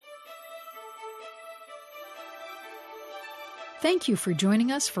Thank you for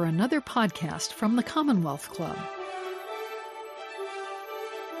joining us for another podcast from the Commonwealth Club.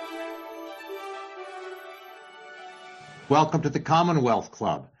 Welcome to the Commonwealth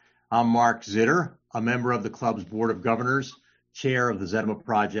Club. I'm Mark Zitter, a member of the club's Board of Governors, chair of the Zetema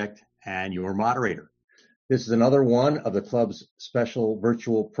Project, and your moderator. This is another one of the club's special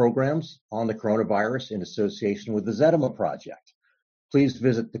virtual programs on the coronavirus in association with the Zetema Project. Please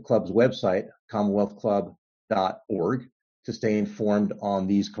visit the club's website, commonwealthclub.org, to stay informed on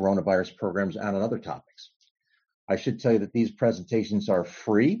these coronavirus programs and on other topics. I should tell you that these presentations are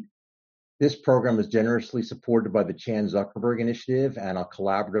free. This program is generously supported by the Chan Zuckerberg Initiative and a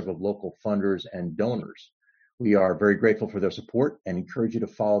collaborative of local funders and donors. We are very grateful for their support and encourage you to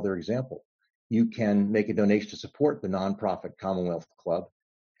follow their example. You can make a donation to support the nonprofit Commonwealth Club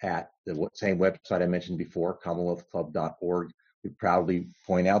at the same website I mentioned before, commonwealthclub.org. We proudly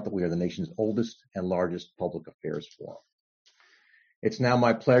point out that we are the nation's oldest and largest public affairs forum. It's now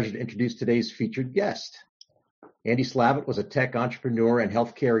my pleasure to introduce today's featured guest. Andy Slavitt was a tech entrepreneur and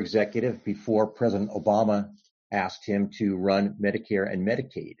healthcare executive before President Obama asked him to run Medicare and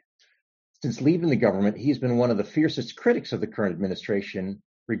Medicaid. Since leaving the government, he's been one of the fiercest critics of the current administration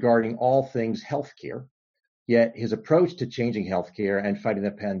regarding all things healthcare. Yet his approach to changing healthcare and fighting the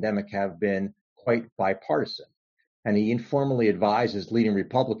pandemic have been quite bipartisan, and he informally advises leading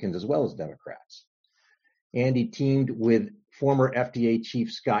Republicans as well as Democrats. Andy teamed with former FDA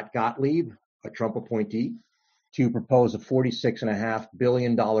Chief Scott Gottlieb, a Trump appointee, to propose a $46.5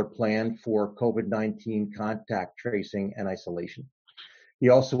 billion plan for COVID-19 contact tracing and isolation. He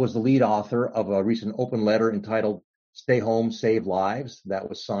also was the lead author of a recent open letter entitled Stay Home, Save Lives that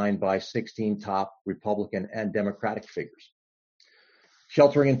was signed by 16 top Republican and Democratic figures.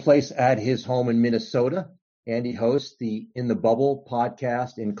 Sheltering in place at his home in Minnesota, Andy hosts the In the Bubble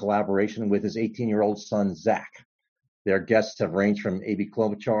podcast in collaboration with his 18-year-old son, Zach. Their guests have ranged from A.B.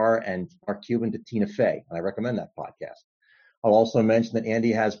 Klobuchar and Mark Cuban to Tina Fey, and I recommend that podcast. I'll also mention that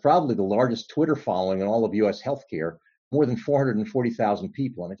Andy has probably the largest Twitter following in all of U.S. healthcare, more than 440,000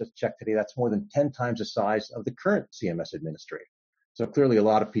 people. And I just checked today, that's more than 10 times the size of the current CMS administrator. So clearly a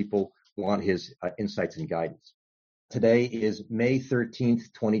lot of people want his insights and guidance. Today is May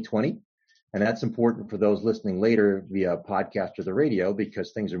 13th, 2020. And that's important for those listening later via podcast or the radio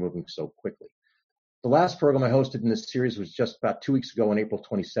because things are moving so quickly. The last program I hosted in this series was just about 2 weeks ago on April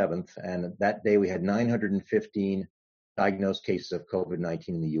 27th. And that day we had 915 diagnosed cases of COVID-19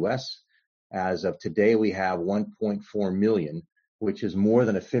 in the U.S. As of today, we have 1.4 million, which is more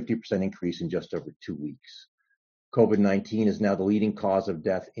than a 50% increase in just over 2 weeks. COVID-19 is now the leading cause of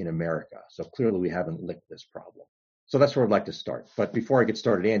death in America. So clearly we haven't licked this problem. So that's where I'd like to start. But before I get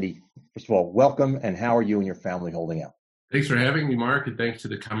started, Andy, first of all, welcome. And how are you and your family holding out? Thanks for having me, Mark, and thanks to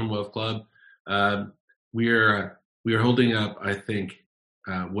the Commonwealth Club. We are holding up, I think,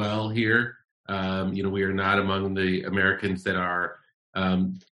 well here. We are not among the Americans that are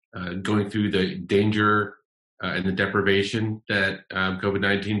going through the danger and the deprivation that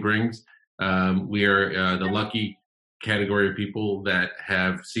COVID-19 brings. We are the lucky category of people that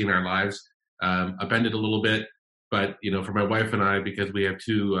have seen our lives upended a little bit. But, for my wife and I, because we have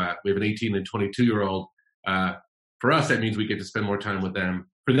we have an 18 and 22-year-old, for us, that means we get to spend more time with them.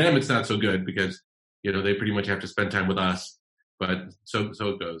 For them, it's not so good because, they pretty much have to spend time with us. But so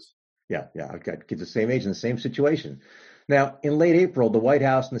it goes. Yeah. I've got kids the same age in the same situation. Now, in late April, the White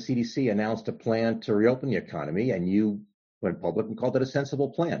House and the CDC announced a plan to reopen the economy, and you went public and called it a sensible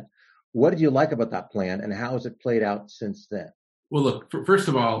plan. What did you like about that plan, and how has it played out since then? Well, look, first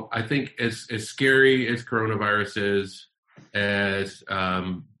of all, I think as scary as coronavirus is, as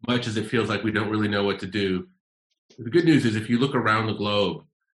much as it feels like we don't really know what to do, the good news is if you look around the globe,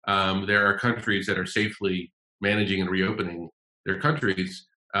 there are countries that are safely managing and reopening their countries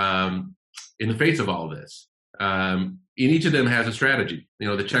in the face of all of this. And each of them has a strategy.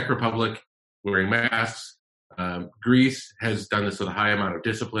 The Czech Republic wearing masks. Greece has done this with a high amount of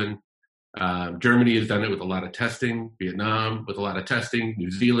discipline. Germany has done it with a lot of testing. Vietnam with a lot of testing.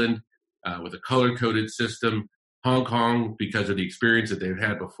 New Zealand with a color-coded system. Hong Kong, because of the experience that they've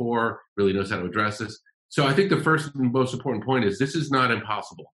had before, really knows how to address this. So I think the first and most important point is this is not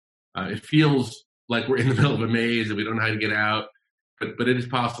impossible. It feels like we're in the middle of a maze and we don't know how to get out, but it is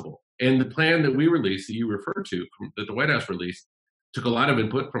possible. And the plan that we released, that you referred to, that the White House released, took a lot of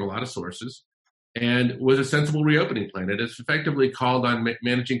input from a lot of sources and was a sensible reopening plan. It is effectively called on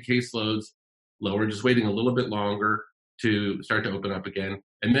managing caseloads lower, just waiting a little bit longer to start to open up again,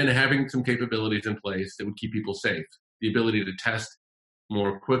 and then having some capabilities in place that would keep people safe. The ability to test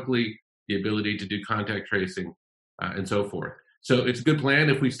more quickly, the ability to do contact tracing, and so forth. So it's a good plan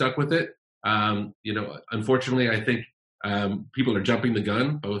if we stuck with it. Unfortunately, I think People are jumping the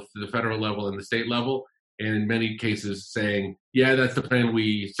gun, both the federal level and the state level, and in many cases saying, yeah, that's the plan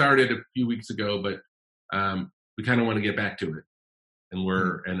we started a few weeks ago, but we kind of want to get back to it.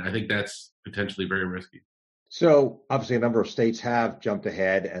 And I think that's potentially very risky. So obviously a number of states have jumped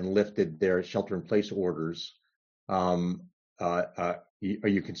ahead and lifted their shelter-in-place orders. Are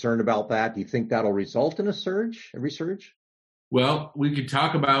you concerned about that? Do you think that'll result in a resurge? Well, we could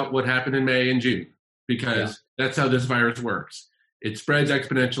talk about what happened in May and June, because that's how this virus works. It spreads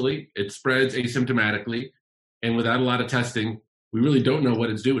exponentially, it spreads asymptomatically, and without a lot of testing, we really don't know what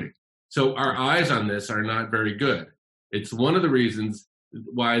it's doing. So our eyes on this are not very good. It's one of the reasons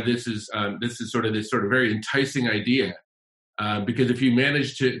why this is sort of very enticing idea, because if you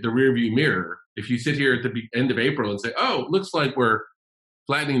manage to the rearview mirror, if you sit here at the end of April and say, oh, it looks like we're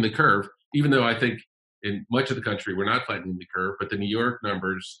flattening the curve, even though I think in much of the country we're not flattening the curve, but the New York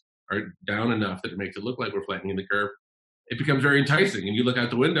numbers are down enough that it makes it look like we're flattening the curve, it becomes very enticing. And you look out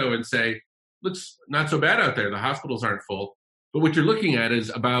the window and say, looks not so bad out there. The hospitals aren't full. But what you're looking at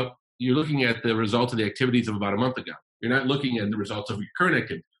you're looking at the results of the activities of about a month ago. You're not looking at the results of your current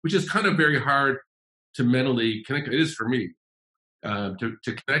activity, which is kind of very hard to mentally connect. It is for me to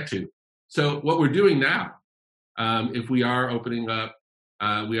connect to. So what we're doing now, if we are opening up,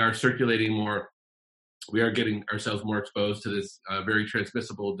 we are circulating more, we are getting ourselves more exposed to this very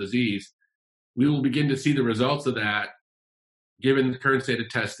transmissible disease, we will begin to see the results of that, given the current state of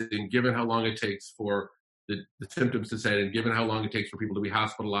testing, given how long it takes for the symptoms to set in, given how long it takes for people to be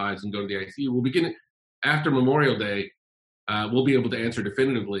hospitalized and go to the ICU. We'll begin after Memorial Day, we'll be able to answer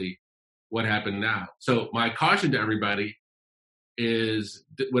definitively what happened now. So my caution to everybody is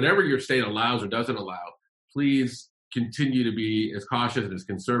that whatever your state allows or doesn't allow, please continue to be as cautious and as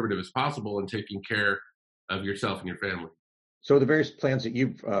conservative as possible in taking care of yourself and your family. So the various plans that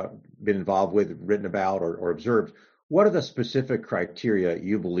you've been involved with, written about, or observed, what are the specific criteria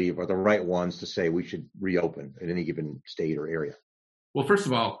you believe are the right ones to say we should reopen in any given state or area? Well, first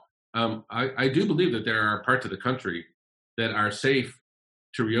of all, I do believe that there are parts of the country that are safe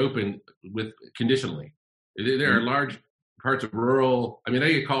to reopen with conditionally. There are large parts of rural. I mean,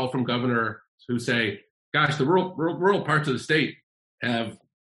 I get calls from governors who say, "Gosh, the rural parts of the state have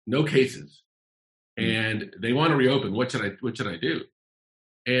no cases, and they want to reopen. What should I do?"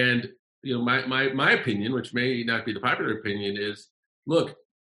 And you know, my opinion, which may not be the popular opinion, is look,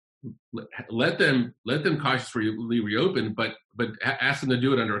 let them cautiously reopen, but ask them to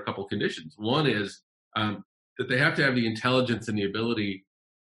do it under a couple conditions. One is that they have to have the intelligence and the ability,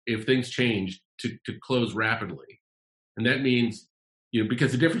 if things change, to close rapidly. And that means, you know,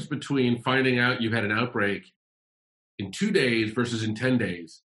 because the difference between finding out you've had an outbreak in 2 days versus in 10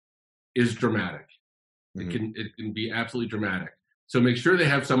 days is dramatic. Mm-hmm. It can be absolutely dramatic. So make sure they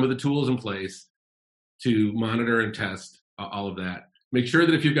have some of the tools in place to monitor and test all of that. Make sure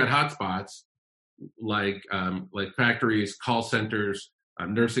that if you've got hotspots like factories, call centers,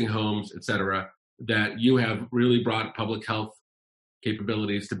 nursing homes, et cetera, that you have really brought public health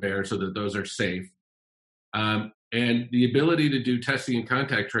capabilities to bear so that those are safe. And the ability to do testing and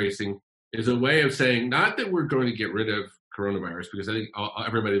contact tracing is a way of saying, not that we're going to get rid of coronavirus, because I think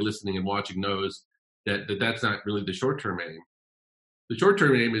everybody listening and watching knows that that's not really the short-term aim. The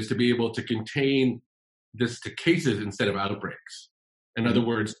short-term aim is to be able to contain this to cases instead of outbreaks. In other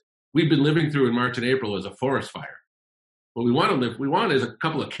words, we've been living through in March and April as a forest fire. What we want is a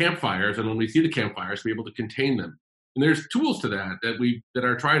couple of campfires, and when we see the campfires, be able to contain them. And there's tools to that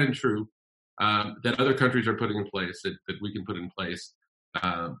are tried and true, that other countries are putting in place, that we can put in place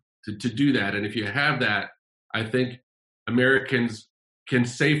to do that. And if you have that, I think Americans can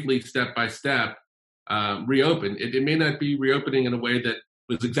safely, step by step, reopen. It may not be reopening in a way that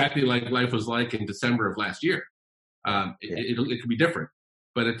was exactly like life was like in December of last year. It could be different,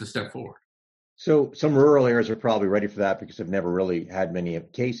 but it's a step forward. So some rural areas are probably ready for that because they've never really had many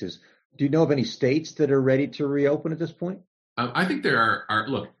cases. Do you know of any states that are ready to reopen at this point? I think there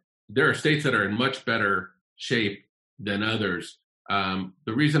are states that are in much better shape than others.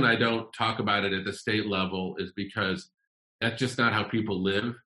 The reason I don't talk about it at the state level is because that's just not how people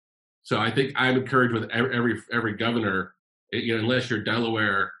live. So I think I'm encouraged with every governor, you know, unless you're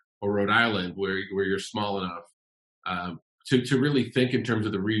Delaware or Rhode Island, where you're small enough, to really think in terms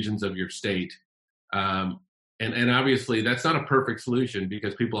of the regions of your state. And obviously that's not a perfect solution,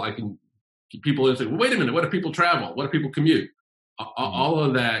 because people say, well, wait a minute, what if people travel? What if people commute? All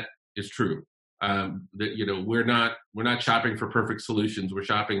of that is true. That, you know, we're not shopping for perfect solutions. We're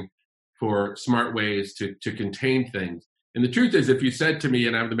shopping for smart ways to contain things. And the truth is, if you said to me,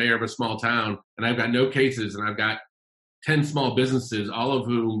 and I'm the mayor of a small town, and I've got no cases, and I've got 10 small businesses, all of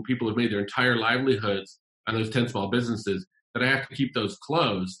whom people have made their entire livelihoods on those 10 small businesses, that I have to keep those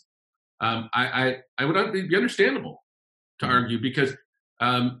closed, I would be understandable to argue because,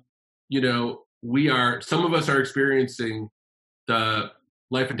 some of us are experiencing the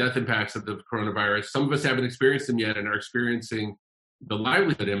life and death impacts of the coronavirus. Some of us haven't experienced them yet and are experiencing the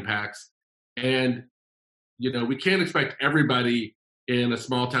livelihood impacts. And, we can't expect everybody in a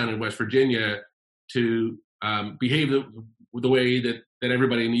small town in West Virginia to behave the way that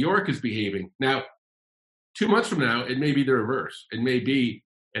everybody in New York is behaving. Now, 2 months from now, it may be the reverse. It may be,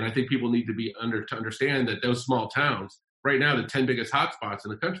 and I think people need to be to understand that those small towns, right now, the 10 biggest hotspots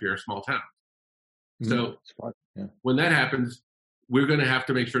in the country are small towns. So when that happens, we're going to have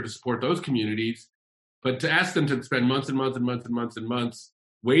to make sure to support those communities. But to ask them to spend months and months and months and months and months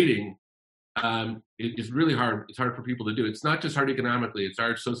waiting, it's really hard. It's hard for people to do. It's not just hard economically, it's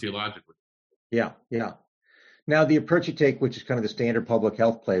hard sociologically. Yeah. Now, the approach you take, which is kind of the standard public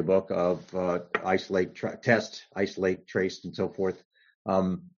health playbook of isolate, test, isolate, trace, and so forth,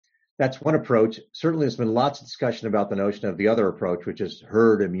 that's one approach. Certainly, there's been lots of discussion about the notion of the other approach, which is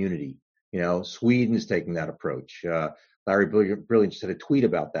herd immunity. Sweden is taking that approach. Larry Brilliant said a tweet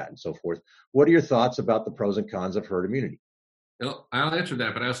about that and so forth. What are your thoughts about the pros and cons of herd immunity? Well, I'll answer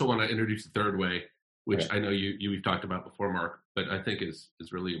that, but I also want to introduce the third way, which I know you've talked about before, Mark, but I think is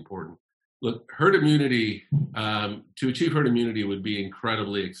really important. Look, herd immunity, to achieve herd immunity would be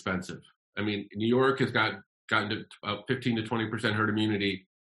incredibly expensive. I mean, New York has gotten to 15 to 20% herd immunity,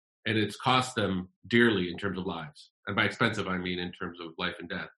 and it's cost them dearly in terms of lives. And by expensive, I mean in terms of life and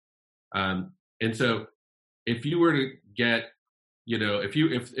death. And so if you were to get,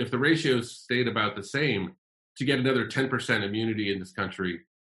 if the ratios stayed about the same, to get another 10% immunity in this country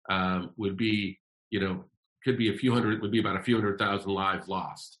would be, would be about a few 100,000 lives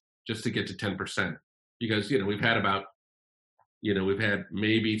lost just to get to 10%. Because, we've had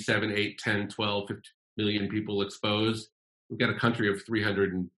maybe 7, 8, 10, 12, 50 million people exposed. We've got a country of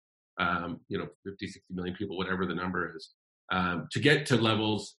 300 and, 50, 60 million people, whatever the number is, to get to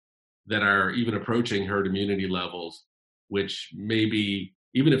levels that are even approaching herd immunity levels, which maybe,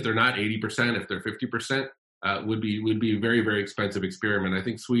 even if they're not 80%, if they're 50%, would be a very, very expensive experiment. I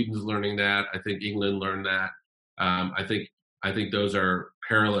think Sweden's learning that. I think England learned that. I think those are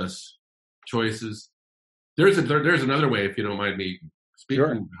perilous choices. There's another way, if you don't mind me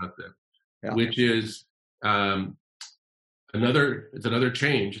speaking about that, which is another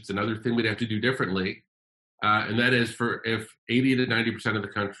change. It's another thing we'd have to do differently. And that is if 80 to 90% of the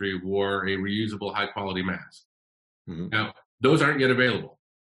country wore a reusable high quality mask. Mm-hmm. Now, those aren't yet available.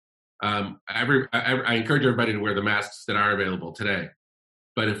 I encourage everybody to wear the masks that are available today.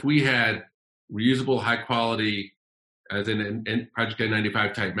 But if we had reusable high quality, as in Project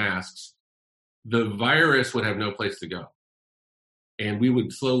N95 type masks, the virus would have no place to go. And we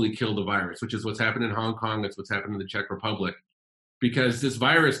would slowly kill the virus, which is what's happened in Hong Kong. It's what's happened in the Czech Republic, because this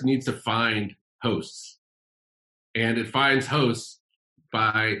virus needs to find hosts. And it finds hosts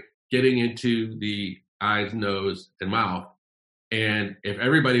by getting into the eyes, nose, and mouth. And if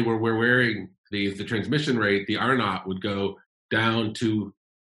everybody were wearing these, the transmission rate, the R naught would go down to,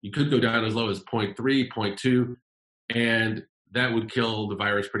 you could go down as low as 0.3, 0.2, and that would kill the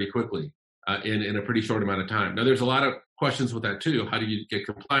virus pretty quickly in a pretty short amount of time. Now, there's a lot of questions with that too. How do you get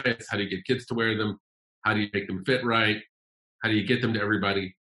compliance? How do you get kids to wear them? How do you make them fit right? How do you get them to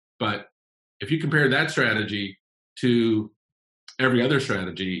everybody? But if you compare that strategy to every other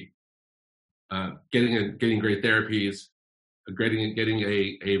strategy, getting great therapies, getting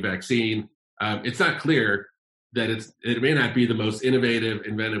a vaccine, it's not clear that it may not be the most innovative,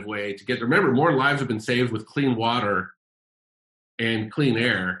 inventive way to get. Remember, more lives have been saved with clean water and clean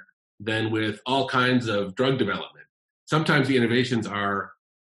air than with all kinds of drug development. Sometimes the innovations are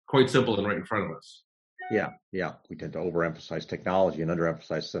quite simple and right in front of us. Yeah. We tend to overemphasize technology and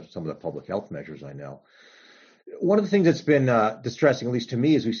underemphasize some of the public health measures, I know. One of the things that's been distressing, at least to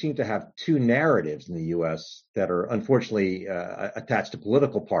me, is we seem to have two narratives in the U.S. that are unfortunately attached to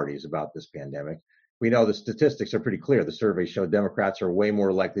political parties about this pandemic. We know the statistics are pretty clear. The surveys show Democrats are way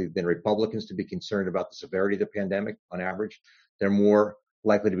more likely than Republicans to be concerned about the severity of the pandemic on average. They're more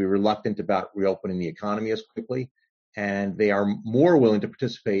likely to be reluctant about reopening the economy as quickly, and they are more willing to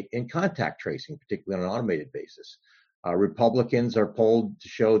participate in contact tracing, particularly on an automated basis. Republicans are polled to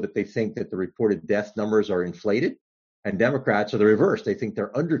show that they think that the reported death numbers are inflated, and Democrats are the reverse. They think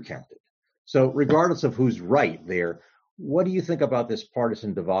they're undercounted. So regardless of who's right there, what do you think about this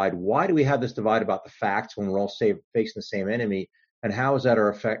partisan divide? Why do we have this divide about the facts when we're all facing the same enemy? And how is that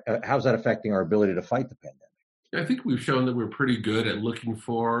affecting our ability to fight the pandemic? I think we've shown that we're pretty good at looking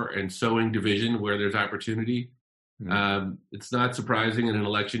for and sowing division where there's opportunity. Mm-hmm. It's not surprising in an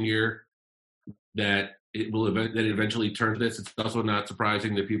election year that it will eventually turn to this. It's also not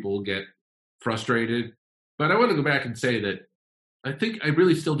surprising that people will get frustrated. But I want to go back and say that I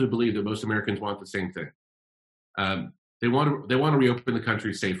really still do believe that most Americans want the same thing. They want to reopen the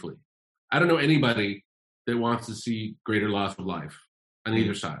country safely. I don't know anybody that wants to see greater loss of life on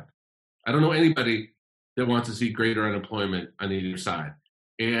either side. I don't know anybody that wants to see greater unemployment on either side.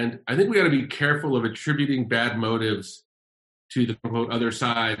 And I think we got to be careful of attributing bad motives to the quote other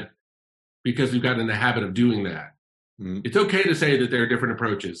side because we've gotten in the habit of doing that. It's okay to say that there are different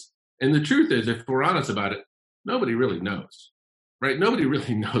approaches. And the truth is, if we're honest about it, nobody really knows, right? Nobody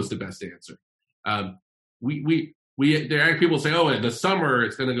really knows the best answer. There are people say, oh, in the summer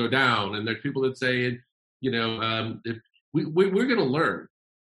it's going to go down. And there's people that say, if we're going to learn.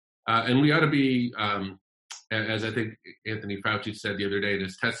 And we ought to be, as I think Anthony Fauci said the other day in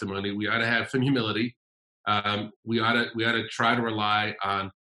his testimony, we ought to have some humility. We ought to try to rely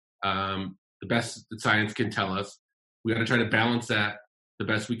on the best that science can tell us. We ought to try to balance that the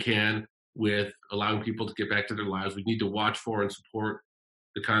best we can with allowing people to get back to their lives. We need to watch for and support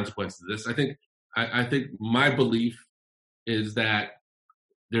the consequences of this. I think my belief is that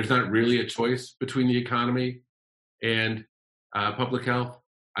there's not really a choice between the economy and public health.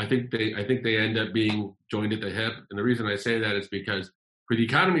 I think they end up being joined at the hip. And the reason I say that is because for the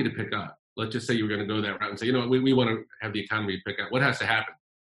economy to pick up, let's just say you're going to go that route and say, we want to have the economy pick up. What has to happen?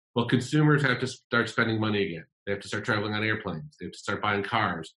 Well, consumers have to start spending money again. They have to start traveling on airplanes. They have to start buying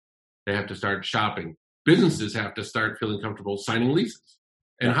cars. They have to start shopping. Businesses have to start feeling comfortable signing leases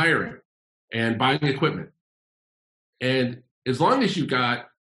and hiring and buying equipment. And as long as you've got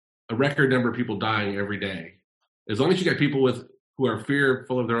a record number of people dying every day, as long as you got people who are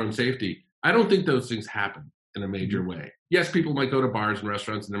fearful of their own safety, I don't think those things happen in a major way. Yes, people might go to bars and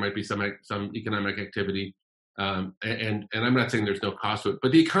restaurants, and there might be some economic activity, and I'm not saying there's no cost to it,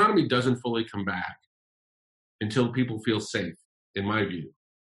 but the economy doesn't fully come back until people feel safe, in my view.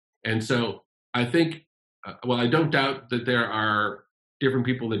 And so I think, I don't doubt that there are different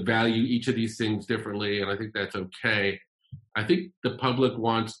people that value each of these things differently, and I think that's okay. I think if the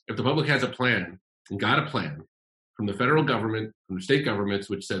public has a plan and got a plan from the federal government, from the state governments,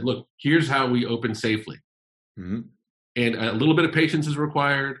 which said, look, here's how we open safely. Mm-hmm. And a little bit of patience is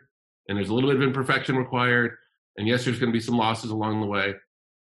required, and there's a little bit of imperfection required, and yes, there's going to be some losses along the way.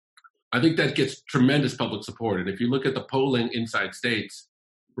 I think that gets tremendous public support. And if you look at the polling inside states,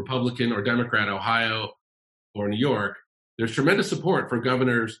 Republican or Democrat, Ohio or New York, there's tremendous support for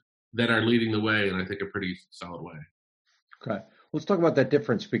governors that are leading the way in, I think, a pretty solid way. Okay. Let's talk about that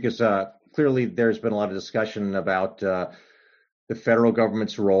difference because clearly there's been a lot of discussion about the federal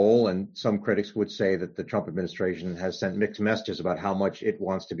government's role, and some critics would say that the Trump administration has sent mixed messages about how much it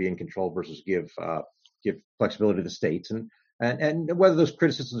wants to be in control versus give flexibility to the states, and whether those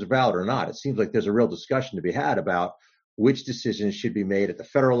criticisms are valid or not. It seems like there's a real discussion to be had about which decisions should be made at the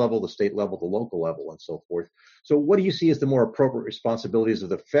federal level, the state level, the local level, and so forth. So what do you see as the more appropriate responsibilities of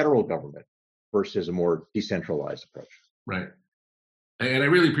the federal government versus a more decentralized approach? Right. And I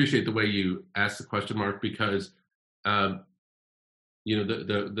really appreciate the way you asked the question, Mark, because the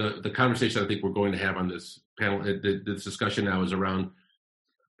conversation I think we're going to have on this panel, this discussion now is around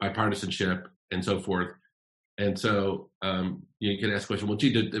bipartisanship and so forth. And so you can ask the question, well,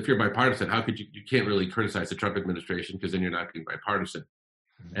 gee, if you're bipartisan, how could you can't really criticize the Trump administration because then you're not being bipartisan.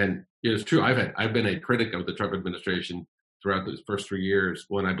 Mm-hmm. And it's true. I've been a critic of the Trump administration throughout the first 3 years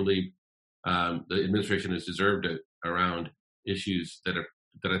when I believe the administration has deserved it around issues that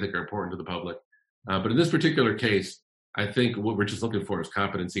I think are important to the public. But in this particular case, I think what we're just looking for is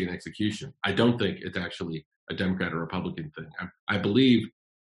competency and execution. I don't think it's actually a Democrat or Republican thing. I believe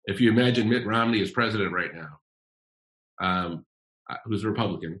if you imagine Mitt Romney as president right now, who's a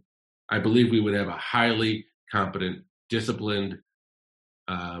Republican, I believe we would have a highly competent, disciplined,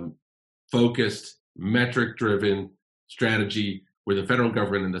 focused, metric-driven strategy where the federal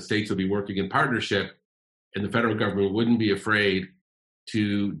government and the states would be working in partnership, and the federal government wouldn't be afraid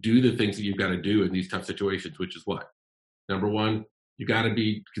to do the things that you've got to do in these tough situations, which is what? Number one, you got to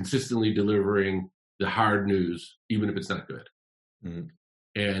be consistently delivering the hard news, even if it's not good. Mm-hmm.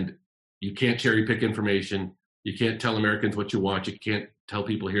 And you can't cherry pick information. You can't tell Americans what you want. You can't tell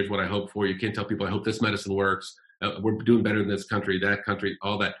people, here's what I hope for. You can't tell people, I hope this medicine works. We're doing better in this country, that country,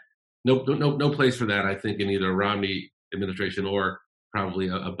 all that. No place for that, I think, in either a Romney administration or probably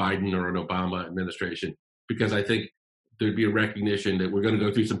a Biden or an Obama administration, because I think there'd be a recognition that we're going to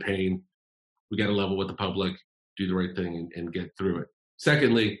go through some pain. We got to level with the public, do the right thing, and get through it.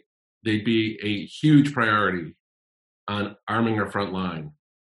 Secondly, there'd be a huge priority on arming our front line.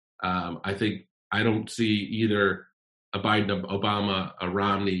 I don't see either a Biden, Obama, a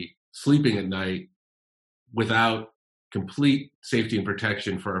Romney sleeping at night without complete safety and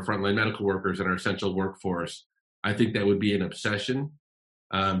protection for our frontline medical workers and our essential workforce, I think that would be an obsession.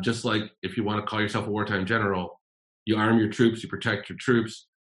 Just like if you want to call yourself a wartime general, you arm your troops, you protect your troops.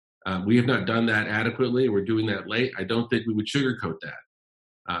 We have not done that adequately. We're doing that late. I don't think we would sugarcoat that.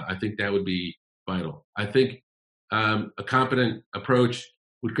 I think that would be vital. I think a competent approach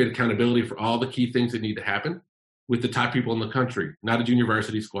would create accountability for all the key things that need to happen with the top people in the country, not a junior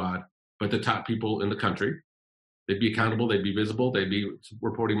varsity squad, but the top people in the country. They'd be accountable, they'd be visible, they'd be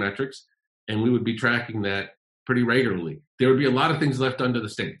reporting metrics, and we would be tracking that pretty regularly. There would be a lot of things left unto the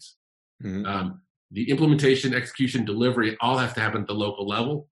states. Mm-hmm. The implementation, execution, delivery all has to happen at the local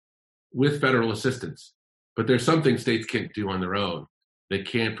level with federal assistance. But there's some things states can't do on their own. They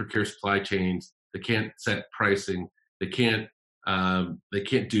can't procure supply chains. They can't set pricing. They can't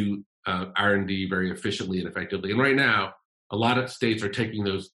do R&D very efficiently and effectively. And right now, a lot of states are taking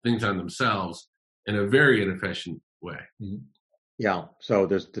those things on themselves in a very inefficient way. Yeah. So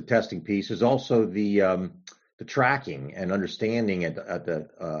there's the testing piece. There's also the tracking and understanding at the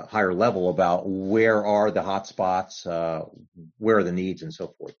higher level about where are the hot spots, where are the needs, and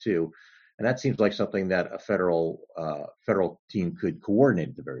so forth too. And that seems like something that a federal team could coordinate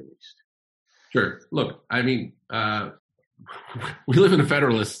at the very least. Sure. Look, I mean, we live in a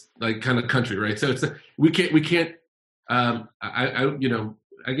federalist kind of country, right? So we can't. I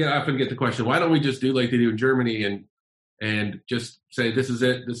often get the question, why don't we just do like they do in Germany and just say this is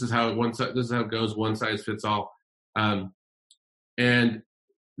it, this is how it goes, one size fits all, and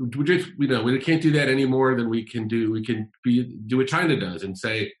we just we can't do that any more than we can do. We can do what China does and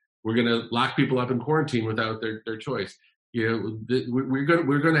say we're going to lock people up in quarantine without their choice. We're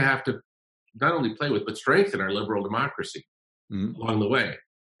going to have to not only play with but strengthen our liberal democracy along the way.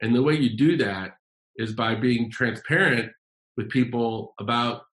 And the way you do that is by being transparent with people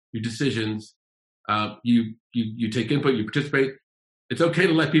about your decisions. You take input, you participate. It's okay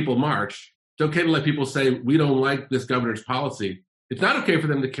to let people march. It's okay to let people say, we don't like this governor's policy. It's not okay for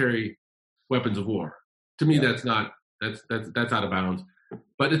them to carry weapons of war. To me, that's out of bounds.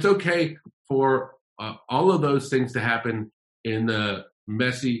 But it's okay for all of those things to happen in the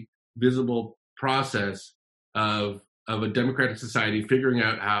messy, visible process of a democratic society figuring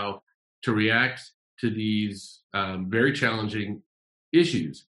out how to react to these very challenging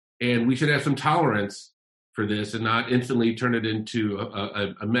issues. And we should have some tolerance for this and not instantly turn it into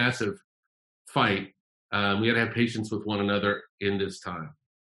a massive fight. We got to have patience with one another in this time.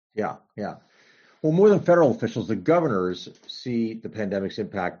 Yeah. Well, more than federal officials, the governors see the pandemic's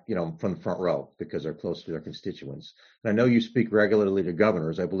impact, from the front row because they're close to their constituents. And I know you speak regularly to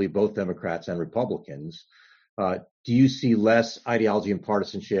governors. I believe both Democrats and Republicans. Do you see less ideology and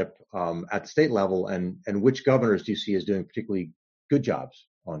partisanship at the state level? And which governors do you see as doing particularly good jobs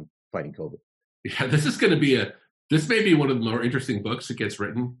on fighting COVID? Yeah, this may be one of the more interesting books that gets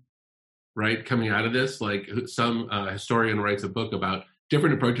written, right? Coming out of this, like some historian writes a book about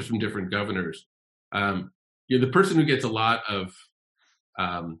different approaches from different governors. The person who gets a lot of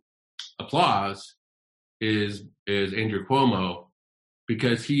applause is Andrew Cuomo,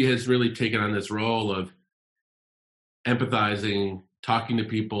 because he has really taken on this role of empathizing, talking to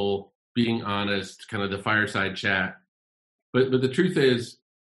people, being honest, kind of the fireside chat. But the truth is,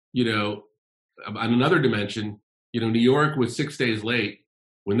 on another dimension, New York was 6 days late.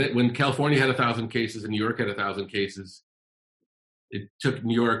 When California had 1,000 cases and New York had 1,000 cases, it took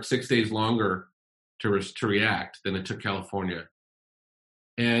New York 6 days longer to react than it took California.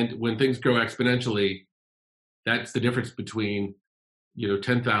 And when things grow exponentially, that's the difference between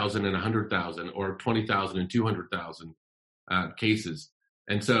 10,000 and 100,000 or 20,000 and 200,000 cases.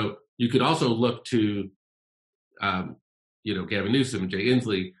 And so you could also look to Gavin Newsom, Jay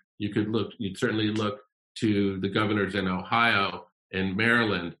Inslee. You'd certainly look to the governors in Ohio and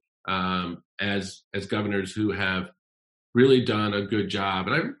Maryland as governors who have really done a good job.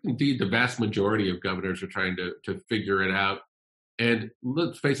 And indeed, the vast majority of governors are trying to figure it out. And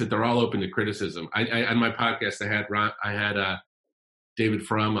let's face it, they're all open to criticism. On my podcast, I had David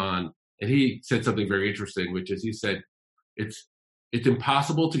Frum on, and he said something very interesting, which is he said, it's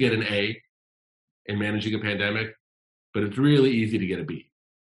impossible to get an A in managing a pandemic, but it's really easy to get a B.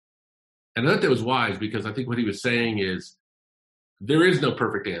 And I thought that was wise, because I think what he was saying is there is no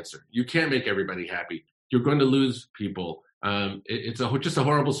perfect answer. You can't make everybody happy. You're going to lose people. It's just a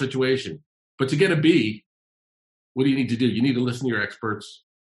horrible situation. But to get a B, what do you need to do? You need to listen to your experts.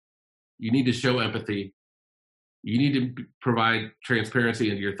 You need to show empathy. You need to provide transparency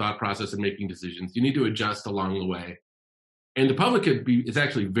into your thought process and making decisions. You need to adjust along the way. And the public is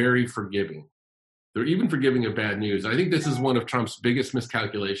actually very forgiving. They're even forgiving of bad news. I think this is one of Trump's biggest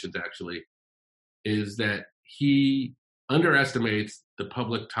miscalculations, actually, is that he underestimates the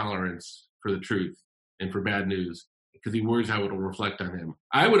public tolerance for the truth and for bad news because he worries how it will reflect on him.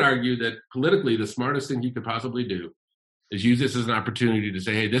 I would argue that politically, the smartest thing he could possibly do is use this as an opportunity to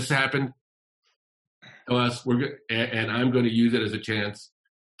say, hey, this happened to us, and I'm going to use it as a chance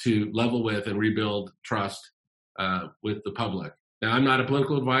to level with and rebuild trust with the public. Now, I'm not a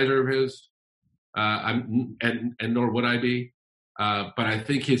political advisor of his, and nor would I be, but I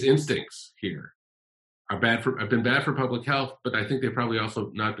think his instincts here have been bad for public health, but I think they've probably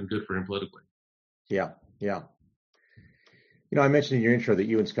also not been good for him politically. Yeah. I mentioned in your intro that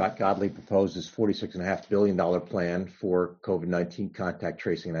you and Scott Godley proposed this $46.5 billion plan for COVID-19 contact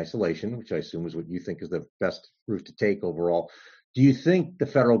tracing and isolation, which I assume is what you think is the best route to take overall. Do you think the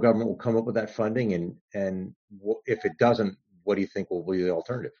federal government will come up with that funding? And if it doesn't, what do you think will be the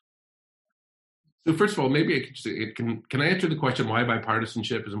alternative? So first of all, maybe I could just, can I answer the question why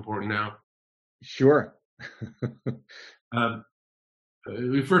bipartisanship is important now? Sure.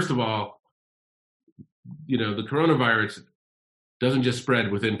 First of all, the coronavirus doesn't just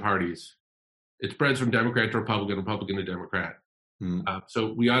spread within parties. It spreads from Democrat to Republican, Republican to Democrat.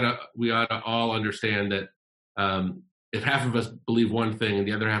 So we ought to all understand that if half of us believe one thing and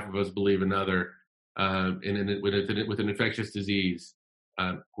the other half of us believe another, with an infectious disease,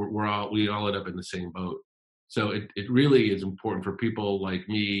 we all end up in the same boat. So it really is important for people like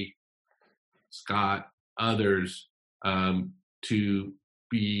me, Scott, others, to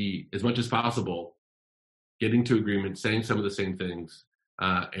be, as much as possible, getting to agreement, saying some of the same things,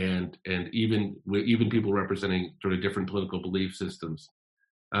 and even people representing sort of different political belief systems.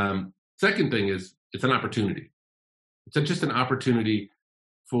 Second thing is, it's an opportunity. It's just an opportunity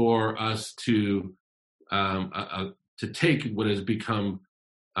for us to take what has become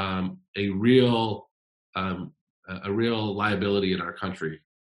a real liability in our country,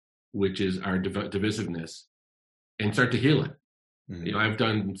 which is our divisiveness, and start to heal it. Mm-hmm. I've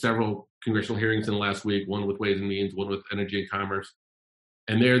done several congressional hearings in the last week, one with Ways and Means, one with Energy and Commerce,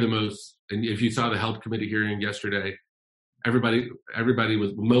 and they're the most. And if you saw the Health Committee hearing yesterday, everybody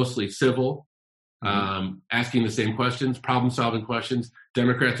was mostly civil, asking the same questions, problem-solving questions.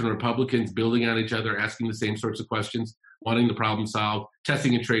 Democrats and Republicans building on each other, asking the same sorts of questions, wanting the problem solved.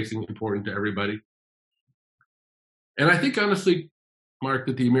 Testing and tracing important to everybody. And I think, honestly, Mark,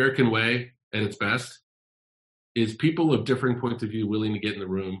 that the American way, at its best, is people of differing points of view willing to get in the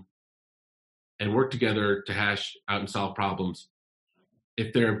room and work together to hash out and solve problems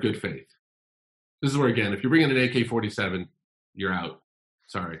if they're of good faith. This is where, again, if you're bringing an AK-47, you're out.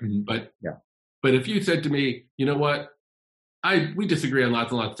 Sorry. Mm-hmm. But if you said to me, you know what, we disagree on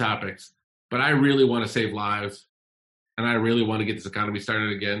lots and lots of topics, but I really want to save lives and I really want to get this economy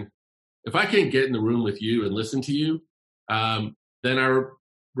started again. If I can't get in the room with you and listen to you, then our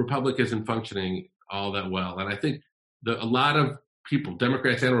republic isn't functioning all that well. And I think a lot of people,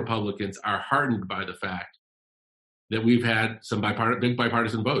 Democrats and Republicans, are heartened by the fact that we've had some big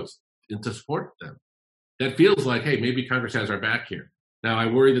bipartisan votes to support them. That feels like, hey, maybe Congress has our back here. Now, I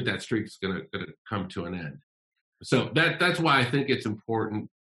worry that streak is going to come to an end. So that's why I think it's important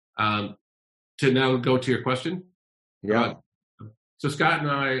to now go to your question. Yeah. So Scott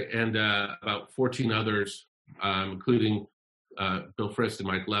and I and about 14 others, including Bill Frist and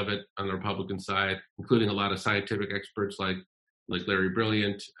Mike Levitt on the Republican side, including a lot of scientific experts like Larry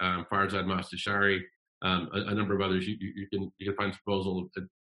Brilliant, Farzad Mostashari, a number of others. You can find a proposal.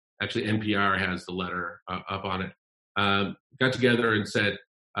 Actually, NPR has the letter up on it. Got together and said,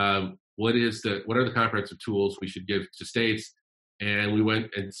 what are the comprehensive tools we should give to states? And we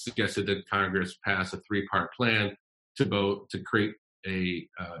went and suggested that Congress pass a 3-part plan to create a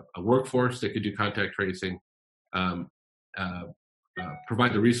workforce that could do contact tracing,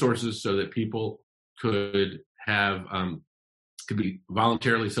 provide the resources so that people could be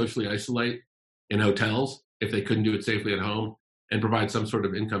voluntarily socially isolate in hotels if they couldn't do it safely at home, and provide some sort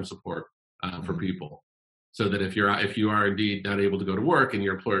of income support for people, so that if you are indeed not able to go to work and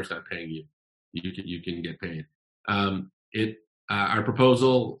your employer's not paying you, you can get paid. Our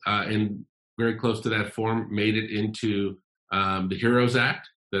proposal, and very close to that form, made it into the HEROES Act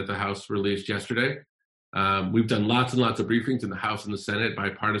that the House released yesterday. We've done lots and lots of briefings in the House and the Senate,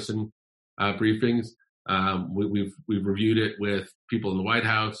 bipartisan briefings. We've reviewed it with people in the White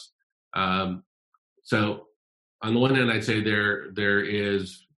House. So on the one hand, I'd say there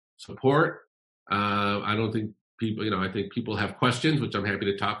is support. I don't think people, I think people have questions, which I'm happy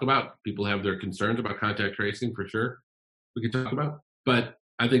to talk about. People have their concerns about contact tracing, for sure, we can talk about. But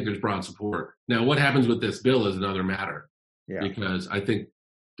I think there's broad support. Now, what happens with this bill is another matter, because I think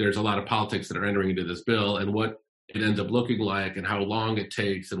there's a lot of politics that are entering into this bill, and what it ends up looking like and how long it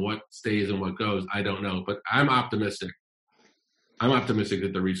takes and what stays and what goes, I don't know. But I'm optimistic. I'm optimistic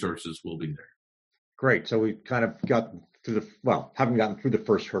that the resources will be there. Great. So we've kind of gotten through haven't gotten through the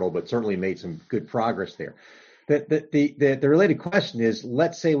first hurdle, but certainly made some good progress there. The related question is,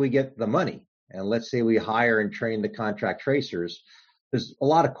 let's say we get the money and let's say we hire and train the contact tracers. There's a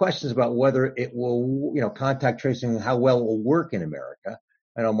lot of questions about whether it will, contact tracing, how well it will work in America.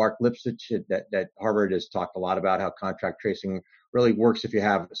 I know Mark Lipsitch at Harvard has talked a lot about how contact tracing really works if you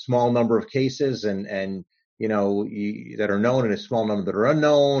have a small number of cases and that are known and a small number that are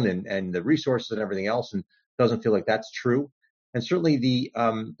unknown and the resources and everything else, and doesn't feel like that's true. And certainly the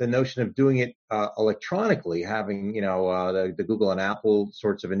notion of doing it electronically, having the Google and Apple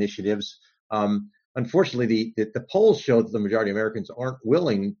sorts of initiatives. Unfortunately, the polls show that the majority of Americans aren't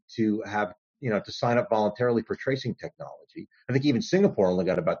willing to have to sign up voluntarily for tracing technology. I think even Singapore only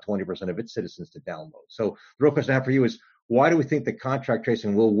got about 20% of its citizens to download. So the real question I have for you is, why do we think that contact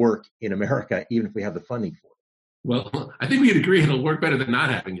tracing will work in America, even if we have the funding for it? Well, I think we'd agree it'll work better than not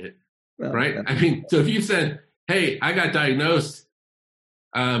having it, right? I mean, so if you said, hey, I got diagnosed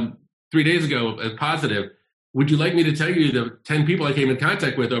 3 days ago as positive, would you like me to tell you the 10 people I came in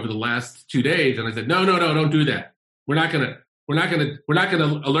contact with over the last 2 days? And I said, no, don't do that. We're not gonna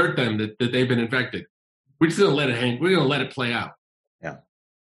alert them that they've been infected. We're just gonna let it hang. We're gonna let it play out. Yeah.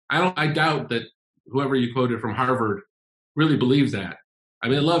 I doubt that whoever you quoted from Harvard really believes that. I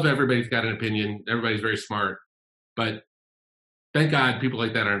mean, I love everybody's got an opinion. Everybody's very smart, but thank God people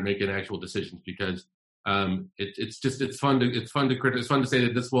like that aren't making actual decisions, because it's fun to say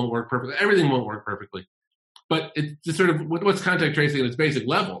that this won't work perfectly. Everything won't work perfectly, but it's just sort of what's contact tracing at its basic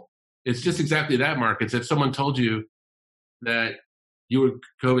level. It's just exactly that, Mark. It's if someone told you that you were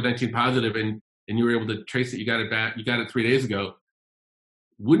COVID-19 positive and you were able to trace it, you got it 3 days ago.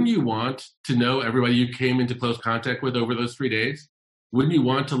 Wouldn't you want to know everybody you came into close contact with over those 3 days? Wouldn't you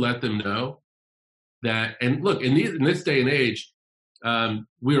want to let them know that? And look, in this day and age,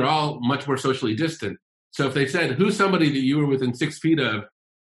 we are all much more socially distant. So if they said, who's somebody that you were within 6 feet of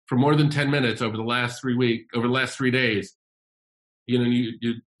for more than 10 minutes over the last 3 days,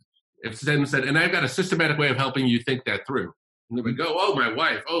 if someone said, and I've got a systematic way of helping you think that through. And they would go, oh, my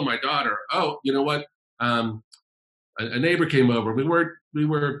wife, oh, my daughter, oh, you know what? A neighbor came over. It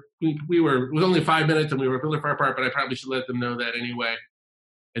was only 5 minutes and we were really far apart, but I probably should let them know that anyway.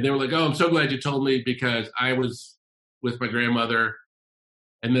 And they were like, oh, I'm so glad you told me, because I was with my grandmother,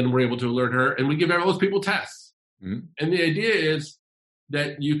 and then we're able to alert her, and we give all those people tests. Mm-hmm. And the idea is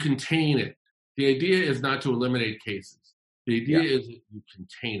that you contain it. The idea is not to eliminate cases. The idea is that you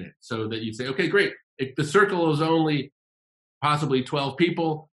contain it, so that you say, okay, great. If the circle is only possibly 12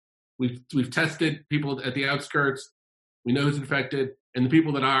 people, we've tested people at the outskirts. We know who's infected, and the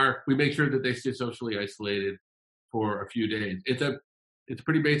people that are, we make sure that they stay socially isolated for a few days. It's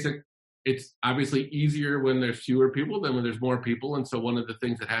pretty basic. It's obviously easier when there's fewer people than when there's more people. And so one of the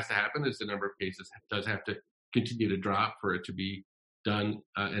things that has to happen is the number of cases does have to continue to drop for it to be done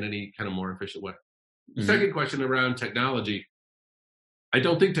in any kind of more efficient way. The second question around technology, I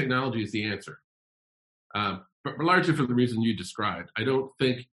don't think technology is the answer, but largely for the reason you described. I don't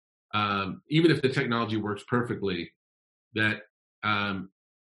think, even if the technology works perfectly, that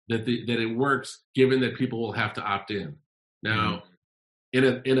it works, given that people will have to opt in. Now, in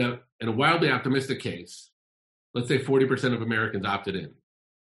a wildly optimistic case, let's say 40% of Americans opted in,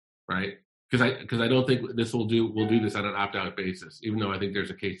 right? Because I don't think we'll do this on an opt-out basis, even though I think there's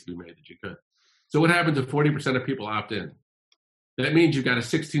a case to be made that you could. So what happens if 40% of people opt in? That means you've got a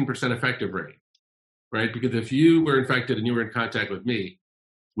 16% effective rate, right? Because if you were infected and you were in contact with me,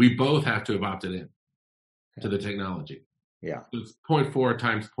 we both have to have opted in to the technology. Yeah. So it's 0.4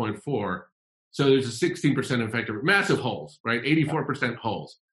 times 0.4. So there's a 16% effective rate. Massive holes, right? 84%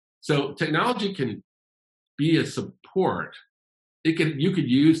 holes. So technology can be a support. You could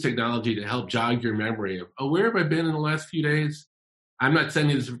use technology to help jog your memory of, oh, where have I been in the last few days? I'm not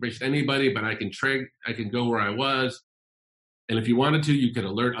sending this information to anybody, but I can go where I was. And if you wanted to, you could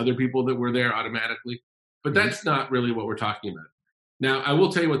alert other people that were there automatically. But that's not really what we're talking about. Now, I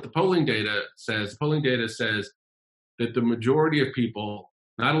will tell you what the polling data says. The polling data says that the majority of people,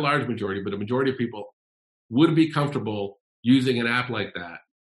 not a large majority, but a majority of people would be comfortable using an app like that.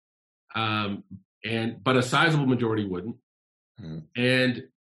 But a sizable majority wouldn't. And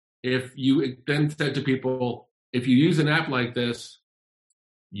if you then said to people, if you use an app like this,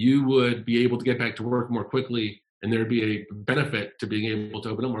 you would be able to get back to work more quickly, and there'd be a benefit to being able to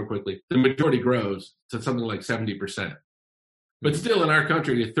open up more quickly. The majority grows to something like 70%. But still, in our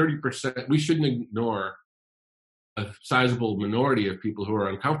country, at 30%, we shouldn't ignore a sizable minority of people who are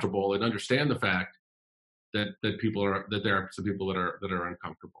uncomfortable and understand the fact there are some people that are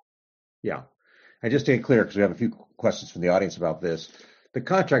uncomfortable. Yeah. And just to get clear, because we have a few questions from the audience about this, the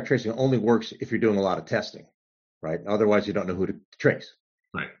contact tracing only works if you're doing a lot of testing, right? Otherwise, you don't know who to trace.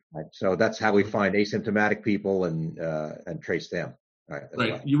 Right. So that's how we find asymptomatic people and trace them. Right.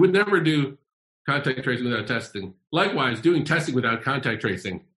 Well. You would never do contact tracing without testing. Likewise, doing testing without contact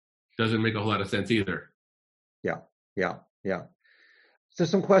tracing doesn't make a whole lot of sense either. Yeah. So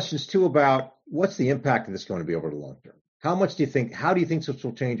some questions too about what's the impact of this going to be over the long term? How do you think this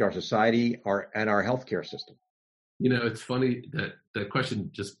will change our society and our healthcare system? It's funny that question,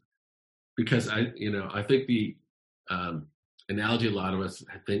 just because I think the analogy a lot of us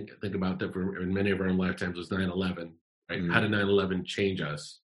think about that in many of our own lifetimes was 9/11. Right? Mm-hmm. How did 9/11 change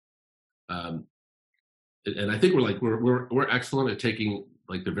us? And I think we're excellent at taking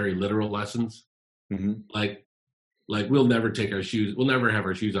like the very literal lessons. Mm-hmm. Like we'll never have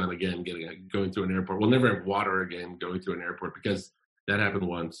our shoes on again going through an airport. We'll never have water again going through an airport because that happened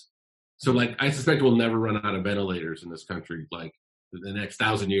once. So I suspect we'll never run out of ventilators in this country like the next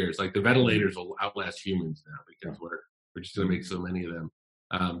 1,000 years. Like the ventilators will outlast humans now because we're just going to make so many of them.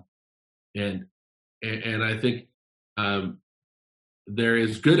 And I think there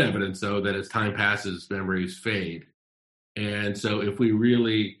is good evidence though that as time passes, memories fade. And so if we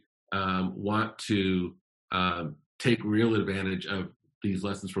really want to take real advantage of these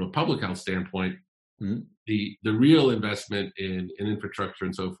lessons from a public health standpoint, mm-hmm. the real investment in infrastructure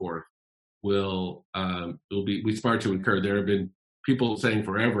and so forth will be smart to incur. There have been people saying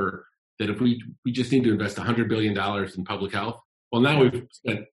forever that if we just need to invest $100 billion in public health, well, now we've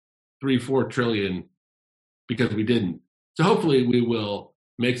spent $3-4 trillion because we didn't. So hopefully we will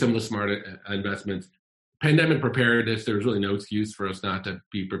make some of the smart investments. Pandemic preparedness, there's really no excuse for us not to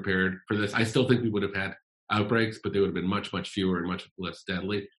be prepared for this. I still think we would have had outbreaks, but they would have been much, much fewer and much less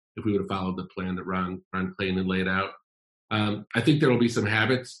deadly if we would have followed the plan that Ron Klain had laid out. I think there will be some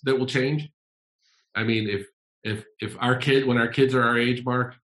habits that will change. I mean, if when our kids are our age,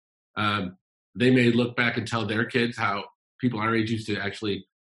 Mark, they may look back and tell their kids how people our age used to actually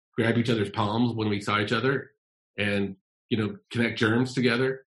grab each other's palms when we saw each other and, connect germs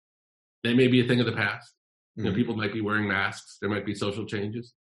together. That may be a thing of the past. Mm-hmm. People might be wearing masks. There might be social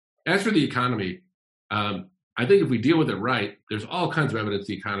changes. As for the economy, I think if we deal with it right, there's all kinds of evidence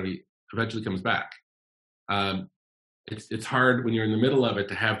the economy eventually comes back. It's hard when you're in the middle of it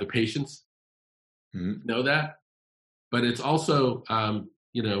to have the patience mm-hmm. know that. But it's also,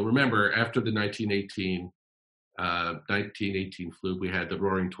 remember after the 1918 flu, we had the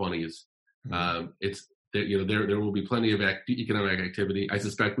Roaring 20s. Mm-hmm. There will be plenty of economic activity. I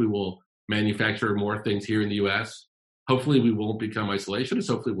suspect we will manufacture more things here in the U.S. Hopefully we won't become isolationists.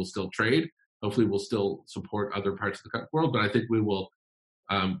 Hopefully we'll still trade. Hopefully we'll still support other parts of the world. But I think we will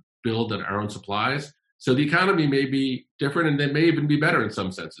build on our own supplies. So the economy may be different and it may even be better in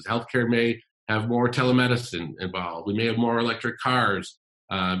some senses. Healthcare may have more telemedicine involved. We may have more electric cars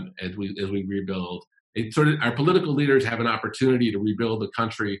as we rebuild. Our political leaders have an opportunity to rebuild the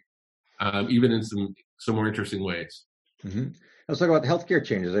country, even in some more interesting ways. Mm-hmm. Let's talk about the healthcare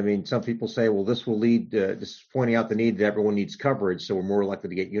changes. I mean, some people say, well, this will lead this is pointing out the need that everyone needs coverage, so we're more likely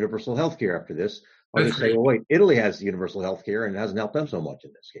to get universal healthcare after this. Others say, well, wait, Italy has universal healthcare and it hasn't helped them so much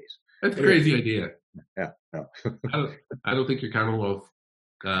in this case. That's a crazy idea. Yeah. No. I don't think your Commonwealth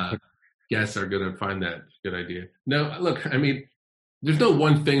guests are going to find that a good idea. No, look, I mean, there's no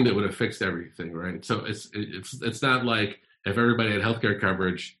one thing that would have fixed everything, right? So it's not like if everybody had healthcare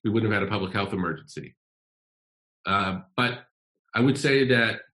coverage, we wouldn't have had a public health emergency. But I would say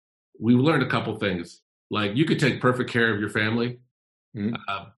that we learned a couple things. Like you could take perfect care of your family, mm-hmm.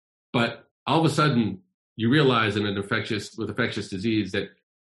 But all of a sudden you realize with infectious disease that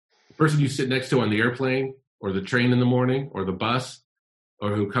the person you sit next to on the airplane or the train in the morning or the bus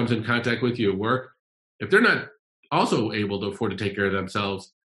or who comes in contact with you at work, if they're not also able to afford to take care of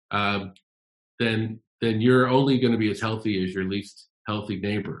themselves, then you're only going to be as healthy as your least healthy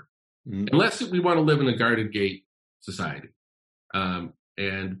neighbor. Mm-hmm. Unless we want to live in a guarded gate society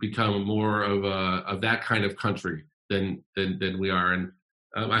and become more of that kind of country than we are. And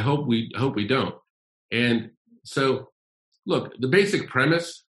I hope we don't. And so, look, the basic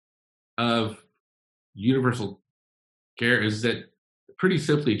premise of universal care is that pretty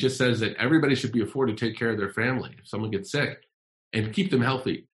simply it just says that everybody should be afforded to take care of their family if someone gets sick and keep them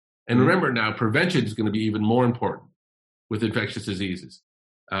healthy. And remember now, prevention is going to be even more important with infectious diseases.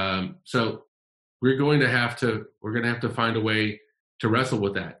 So we're going to have to find a way to wrestle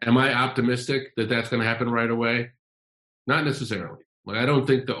with that. Am I optimistic that that's going to happen right away? Not necessarily. I don't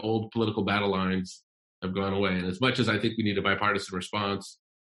think the old political battle lines have gone away. And as much as I think we need a bipartisan response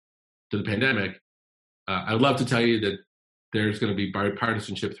to the pandemic, I would love to tell you that there's going to be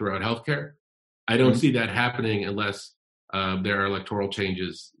bipartisanship throughout healthcare. I don't see that happening unless there are electoral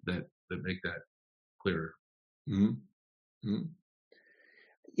changes that make that clearer. Mm-hmm. Mm-hmm.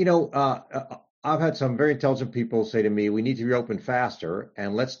 I've had some very intelligent people say to me, we need to reopen faster,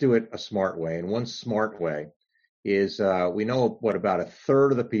 and let's do it a smart way. And one smart way is we know about a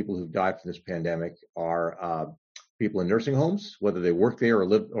third of the people who've died from this pandemic are people in nursing homes, whether they work there or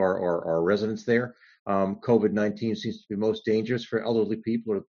live or are residents there. COVID-19 seems to be most dangerous for elderly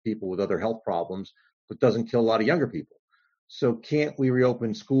people or people with other health problems, but doesn't kill a lot of younger people. So can't we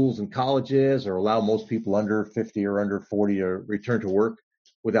reopen schools and colleges or allow most people under 50 or under 40 to return to work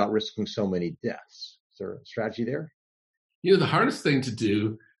without risking so many deaths? Is there a strategy there? The hardest thing to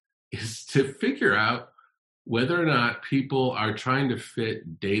do is to figure out whether or not people are trying to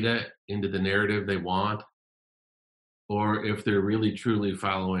fit data into the narrative they want, or if they're really truly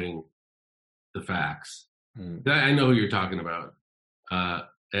following the facts. I know who you're talking about,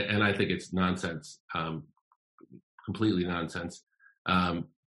 and I think it's nonsense, completely nonsense. Not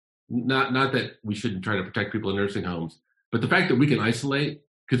that we shouldn't try to protect people in nursing homes, but the fact that we can isolate,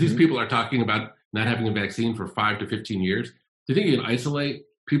 because these people are talking about not having a vaccine for 5 to 15 years. Do you think you can isolate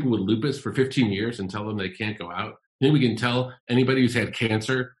people with lupus for 15 years and tell them they can't go out? Then we can tell anybody who's had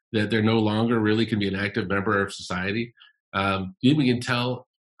cancer that they're no longer really can be an active member of society. Then we can tell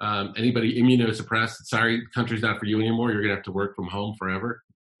anybody immunosuppressed, sorry, the country's not for you anymore, you're going to have to work from home forever.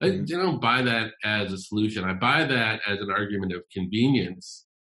 I don't buy that as a solution. I buy that as an argument of convenience,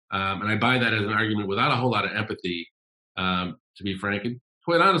 and I buy that as an argument without a whole lot of empathy, to be frank. And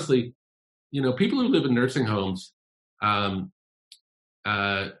quite honestly, people who live in nursing homes, they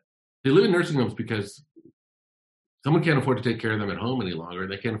live in nursing homes because someone can't afford to take care of them at home any longer.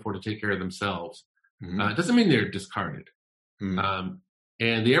 They can't afford to take care of themselves. It doesn't mean they're discarded.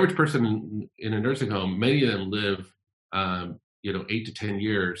 And the average person in a nursing home, many of them live, 8 to 10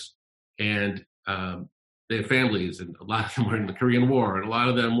 years, and they have families, and a lot of them were in the Korean War, and a lot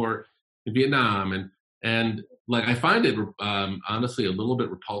of them were in Vietnam, and like I find it honestly a little bit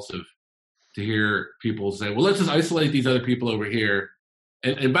repulsive to hear people say, well, let's just isolate these other people over here.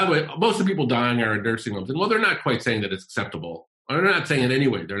 And by the way, most of the people dying are in nursing homes, and well, they're not quite saying that it's acceptable. Or they're not saying it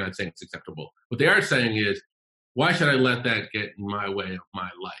anyway. They're not saying it's acceptable. What they are saying is, why should I let that get in my way of my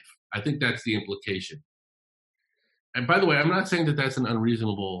life? I think that's the implication. And by the way, I'm not saying that that's an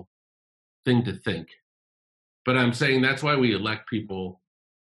unreasonable thing to think, but I'm saying that's why we elect people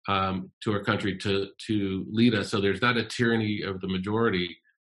to our country to lead us. So there's not a tyranny of the majority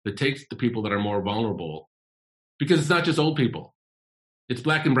that takes the people that are more vulnerable, because it's not just old people. It's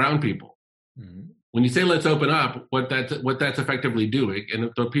black and brown people. When you say let's open up, what that's effectively doing,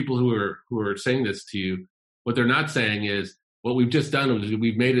 and the people who are saying this to you, what they're not saying is what we've just done is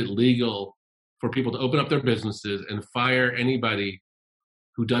we've made it legal for people to open up their businesses and fire anybody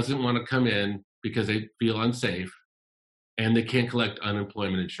who doesn't want to come in because they feel unsafe and they can't collect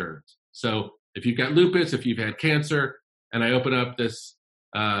unemployment insurance. So if you've got lupus, if you've had cancer, and I open up this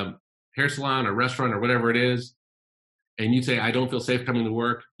hair salon or restaurant or whatever it is, and you say, I don't feel safe coming to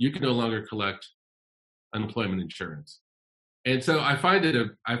work, you can no longer collect unemployment insurance. And so I find it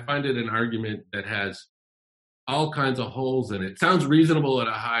an argument that has all kinds of holes in it. Sounds reasonable at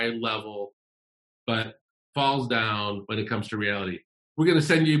a high level, but falls down when it comes to reality. We're going to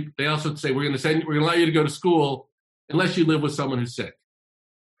send you, they also say, we're going to allow you to go to school unless you live with someone who's sick.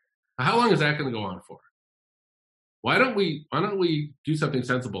 How long is that going to go on for? Why don't we do something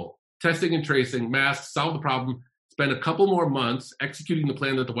sensible? Testing and tracing, masks, solve the problem, spend a couple more months executing the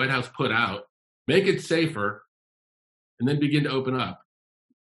plan that the White House put out, make it safer, and then begin to open up.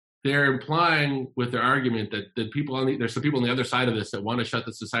 They're implying with their argument that there's some people on the other side of this that want to shut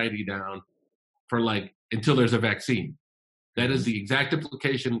the society down for until there's a vaccine. That is the exact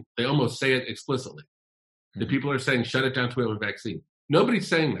implication. They almost say it explicitly. The people are saying shut it down until we have a vaccine. Nobody's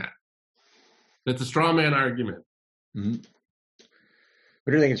saying that. That's a straw man argument.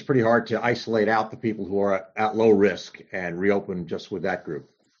 But I think it's pretty hard to isolate out the people who are at low risk and reopen just with that group,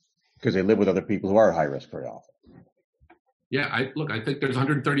 because they live with other people who are at high risk very often. Yeah, I think there's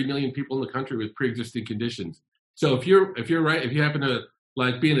 130 million people in the country with pre-existing conditions. So if you're right, if you happen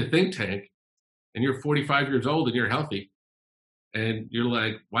to be in a think tank and you're 45 years old and you're healthy, and you're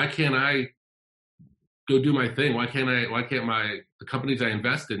like, why can't I go do my thing? Why can't the companies I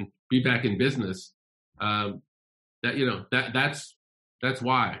invest in be back in business? That's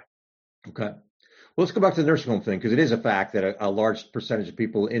why. Okay. Well, let's go back to the nursing home thing, because it is a fact that a large percentage of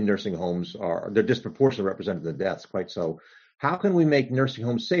people in nursing homes they're disproportionately represented in the deaths, quite so. How can we make nursing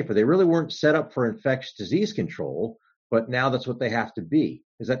homes safer? They really weren't set up for infectious disease control. but now that's what they have to be.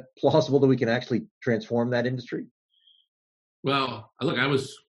 Is that plausible that we can actually transform that industry? Well, look, I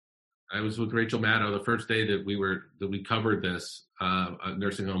was with Rachel Maddow the first day that we covered this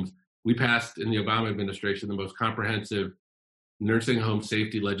nursing homes. We passed in the Obama administration the most comprehensive nursing home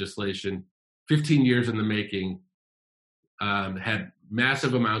safety legislation, 15 years in the making, had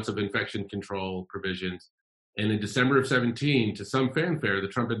massive amounts of infection control provisions. And in December of 17, to some fanfare, the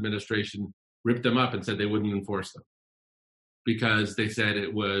Trump administration ripped them up and said they wouldn't enforce them because they said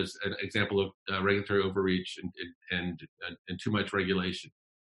it was an example of regulatory overreach and too much regulation.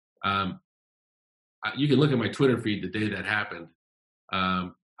 You can look at my Twitter feed the day that happened.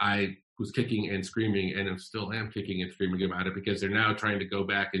 I was kicking and screaming, and I still am kicking and screaming about it because they're now trying to go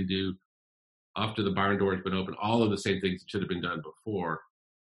back and do, after the barn door has been open, all of the same things that should have been done before.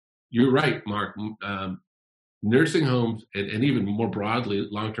 You're right, Mark. Nursing homes and even more broadly,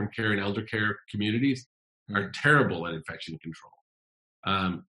 long-term care and elder care communities are terrible at infection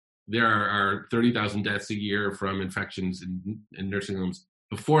control. There are 30,000 deaths a year from infections in nursing homes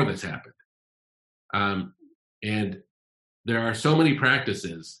before this happened. And there are so many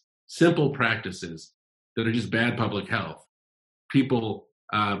practices, simple practices, that are just bad public health. People,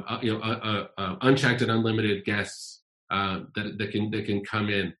 unchecked and unlimited guests that can come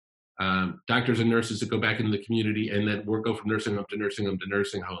in. Doctors and nurses that go back into the community and then go from nursing home to nursing home to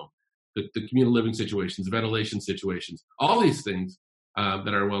nursing home. The community living situations, ventilation situations, all these things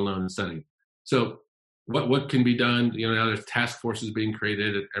that are well known and studied. So what can be done? Now there's task forces being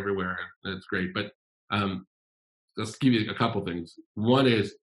created everywhere. That's great. But let's give you a couple things. One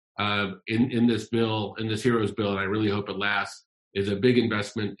is in this bill, in this HEROES bill, and I really hope it lasts, is a big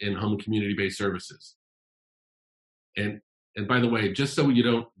investment in home and community-based services. And by the way, just so you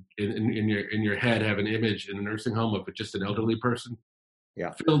don't in your head have an image in a nursing home of just an elderly person,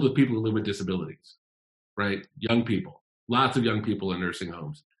 filled with people who live with disabilities, right? Young people, lots of young people in nursing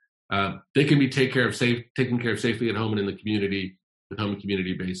homes. They can be taken care of safely at home and in the community with home and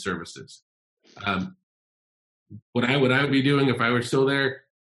community-based services. What I would be doing if I were still there,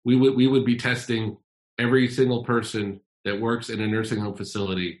 we would be testing every single person that works in a nursing home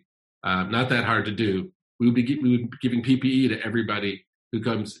facility. Not that hard to do. We would be giving PPE to everybody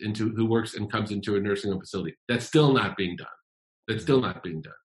who works and comes into a nursing home facility. That's still not being done.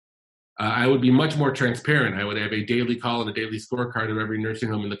 I would be much more transparent. I would have a daily call and a daily scorecard of every nursing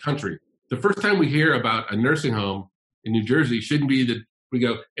home in the country. The first time we hear about a nursing home in New Jersey shouldn't be that we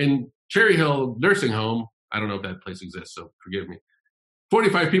go, in Cherry Hill Nursing Home, I don't know if that place exists, so forgive me,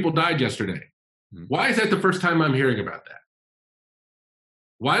 45 people died yesterday. Why is that the first time I'm hearing about that?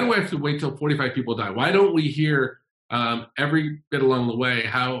 Why do I have to wait till 45 people die? Why don't we hear every bit along the way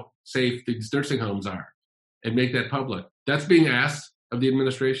how safe these nursing homes are and make that public? That's being asked of the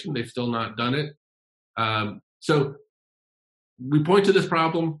administration. They've still not done it. So we point to this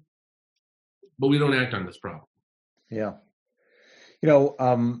problem, but we don't act on this problem. Yeah.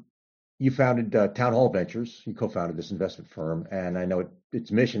 You founded Town Hall Ventures. You co-founded this investment firm, and I know its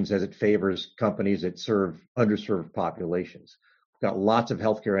mission says it favors companies that serve underserved populations. We've got lots of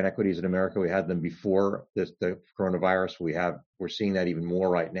healthcare inequities in America. We had them before the coronavirus. We're seeing that even more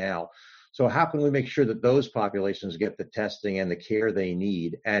right now. So how can we make sure that those populations get the testing and the care they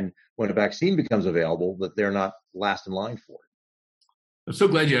need, and when a vaccine becomes available, that they're not last in line for it? I'm so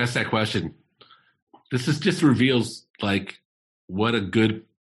glad you asked that question. This just reveals what a good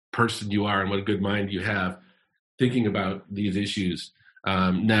person you are and what a good mind you have thinking about these issues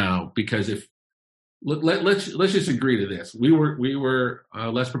now. Because let's just agree to this. We were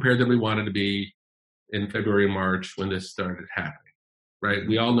less prepared than we wanted to be in February and March when this started happening, right?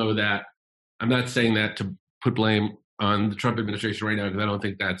 We all know that. I'm not saying that to put blame on the Trump administration right now, because I don't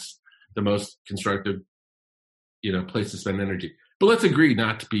think that's the most constructive, place to spend energy. But let's agree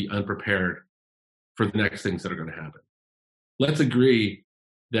not to be unprepared for the next things that are going to happen. Let's agree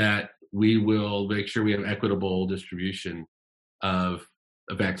that we will make sure we have equitable distribution of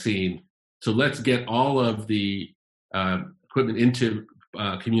a vaccine. So let's get all of the equipment into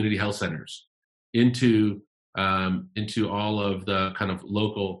community health centers, into all of the kind of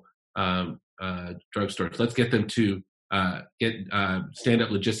local drugstores. Let's get them to get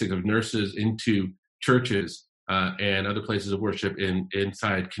stand-up logistics of nurses into churches and other places of worship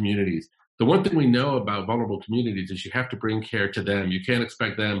inside communities. The one thing we know about vulnerable communities is you have to bring care to them. You can't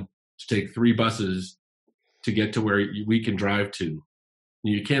expect them to take 3 buses to get to where we can drive to.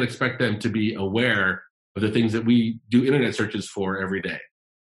 You can't expect them to be aware of the things that we do internet searches for every day.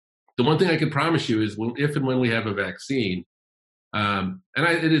 The one thing I can promise you is if and when we have a vaccine,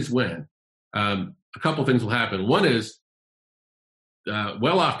 it is when, a couple things will happen. One is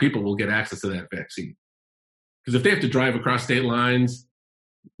well-off people will get access to that vaccine. Because if they have to drive across state lines,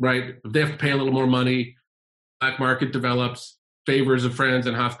 right, if they have to pay a little more money, black market develops, favors of friends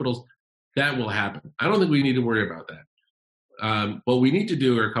and hospitals, that will happen. I don't think we need to worry about that. What we need to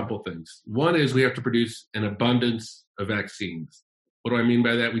do are a couple things. One is we have to produce an abundance of vaccines. What do I mean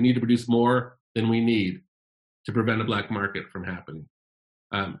by that? We need to produce more than we need to prevent a black market from happening.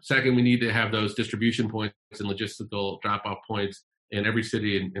 Second, we need to have those distribution points and logistical drop-off points in every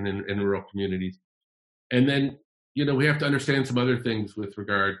city and in rural communities. And then, we have to understand some other things with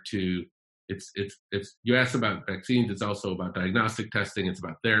regard to it's you asked about vaccines, it's also about diagnostic testing, it's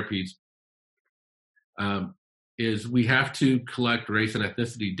about therapies. Is we have to collect race and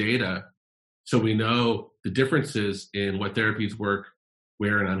ethnicity data so we know the differences in what therapies work,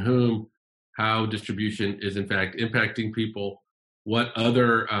 where and on whom, how distribution is in fact impacting people, what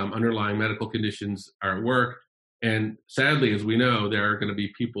other underlying medical conditions are at work. And sadly, as we know, there are going to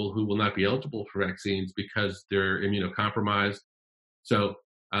be people who will not be eligible for vaccines because they're immunocompromised. So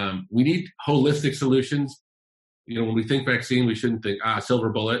we need holistic solutions. When we think vaccine, we shouldn't think, silver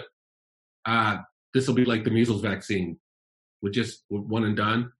bullet. This will be like the measles vaccine, with just one and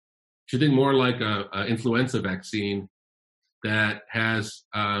done. We should think more like a influenza vaccine that has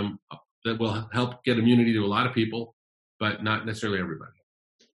that will help get immunity to a lot of people, but not necessarily everybody.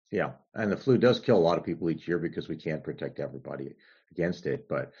 Yeah, and the flu does kill a lot of people each year because we can't protect everybody against it.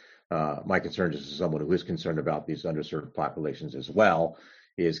 But my concern, just as someone who is concerned about these underserved populations as well,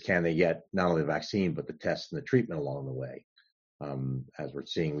 is can they get not only the vaccine, but the tests and the treatment along the way? As we're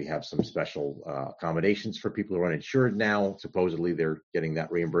seeing, we have some special accommodations for people who are uninsured now. Supposedly, they're getting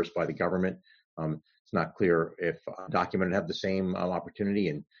that reimbursed by the government. It's not clear if undocumented have the same opportunity.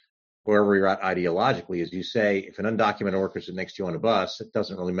 And wherever you're at ideologically, as you say, if an undocumented worker is next to you on a bus, it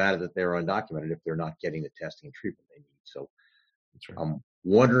doesn't really matter that they're undocumented if they're not getting the testing and treatment they need. So that's right. I'm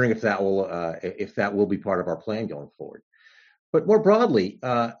wondering if that will be part of our plan going forward. But more broadly,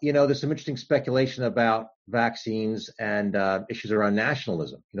 there's some interesting speculation about vaccines and issues around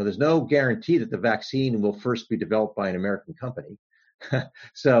nationalism. There's no guarantee that the vaccine will first be developed by an American company.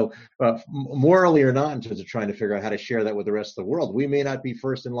 So morally or not, in terms of trying to figure out how to share that with the rest of the world, we may not be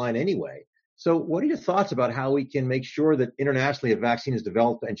first in line anyway. So what are your thoughts about how we can make sure that internationally a vaccine is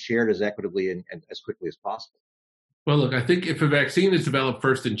developed and shared as equitably and as quickly as possible? Well, look, I think if a vaccine is developed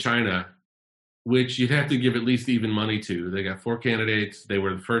first in China, which you'd have to give at least even money to, they got 4 candidates. They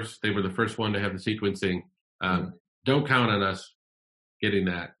were the first one to have the sequencing. Don't count on us getting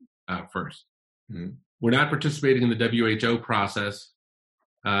that first. Mm-hmm. We're not participating in the WHO process,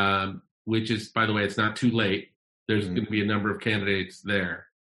 which is, by the way, it's not too late. There's going to be a number of candidates there.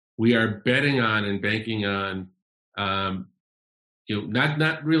 We are betting on and banking on, not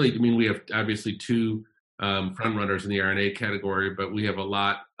really. I mean, we have obviously 2 front runners in the RNA category, but we have a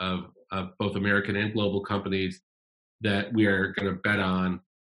lot of both American and global companies that we are going to bet on.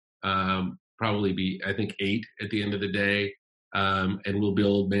 Probably be, I think, 8 at the end of the day, and we'll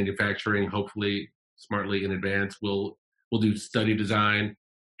build manufacturing hopefully smartly in advance. We'll do study design,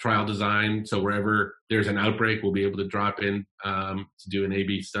 trial design. So wherever there's an outbreak, we'll be able to drop in to do an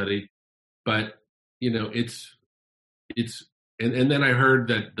A/B study. But it's and then I heard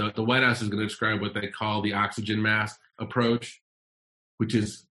that the White House is going to describe what they call the oxygen mask approach, which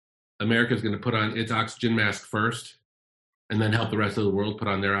is America's going to put on its oxygen mask first, and then help the rest of the world put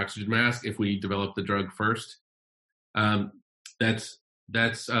on their oxygen mask if we develop the drug first.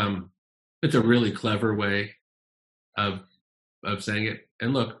 It's a really clever way of saying it.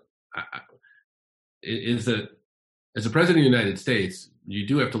 And look, as a president of the United States, you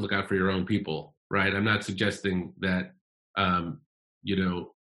do have to look out for your own people, right? I'm not suggesting that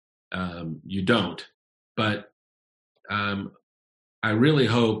you don't, but I really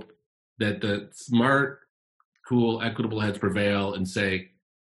hope that the smart, cool, equitable heads prevail and say,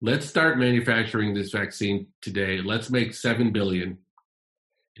 let's start manufacturing this vaccine today. Let's make 7 billion.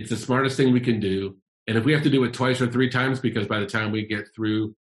 It's the smartest thing we can do. And if we have to do it twice or 3 times, because by the time we get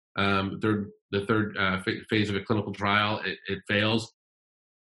through the third phase of a clinical trial, it fails,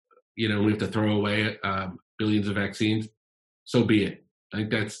 we have to throw away billions of vaccines, so be it. I think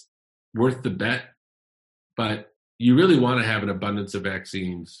that's worth the bet. But you really want to have an abundance of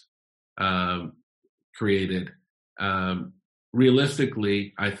vaccines created.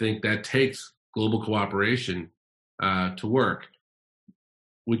 Realistically, I think that takes global cooperation to work.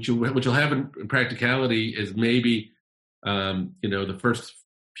 What you'll have in practicality is maybe the first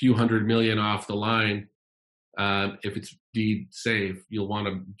few 100 million off the line. If it's indeed safe, you'll want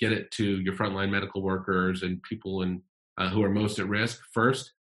to get it to your frontline medical workers and people who are most at risk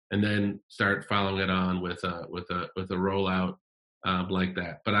first, and then start following it on with a rollout like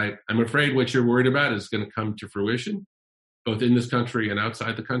that. But I'm afraid what you're worried about is going to come to fruition, both in this country and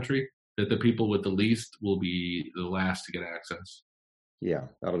outside the country, that the people with the least will be the last to get access. Yeah,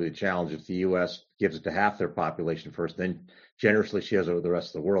 that'll be the challenge. If the U.S. gives it to half their population first, then generously shares over the rest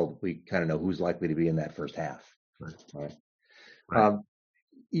of the world, we kind of know who's likely to be in that first half. Right.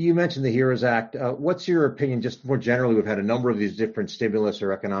 You mentioned the HEROES Act. What's your opinion, just more generally? We've had a number of these different stimulus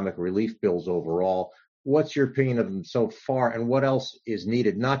or economic relief bills overall. What's your opinion of them so far, and what else is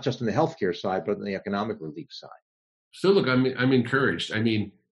needed, not just on the healthcare side, but on the economic relief side? So look, I'm encouraged. I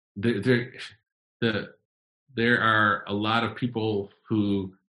mean, there are a lot of people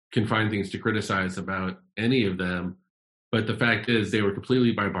who can find things to criticize about any of them, but the fact is they were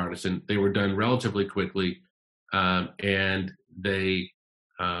completely bipartisan. They were done relatively quickly, and they've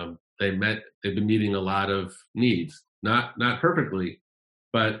been meeting a lot of needs. Not perfectly,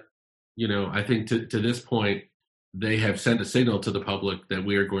 but I think to this point they have sent a signal to the public that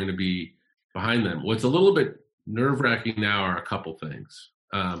we are going to be behind them. What's a little bit nerve-wracking now are a couple things.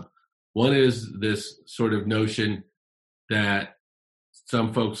 One is this sort of notion that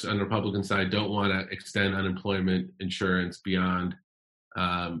some folks on the Republican side don't want to extend unemployment insurance beyond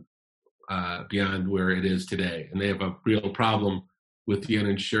where it is today. And they have a real problem with the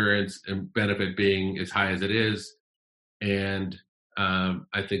uninsurance and benefit being as high as it is. And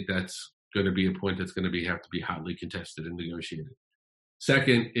I think that's going to be a point that's going to have to be hotly contested and negotiated.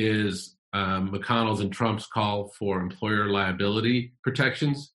 Second is McConnell's and Trump's call for employer liability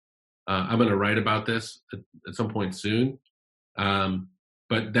protections. I'm going to write about this at some point soon.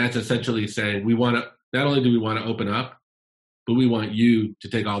 But that's essentially saying not only do we want to open up, but we want you to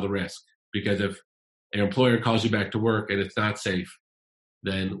take all the risk. Because if an employer calls you back to work and it's not safe,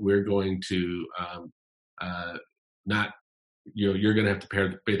 then we're going to you're going to have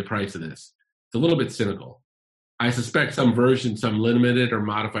to pay the price of this. It's a little bit cynical. I suspect some limited or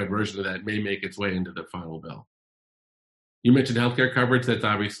modified version of that may make its way into the final bill. You mentioned healthcare coverage. That's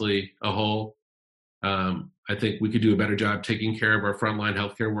obviously a hole. I think we could do a better job taking care of our frontline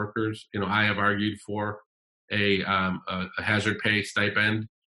healthcare workers. I have argued for a hazard pay stipend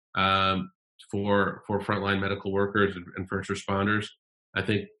for frontline medical workers and first responders. I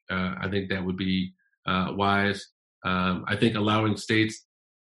think that would be wise. I think allowing states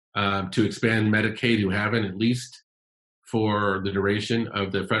to expand Medicaid who haven't, at least for the duration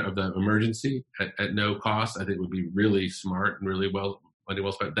of the emergency at no cost, I think would be really smart and really money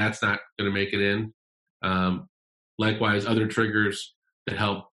well spent. That's not going to make it in. Likewise, other triggers that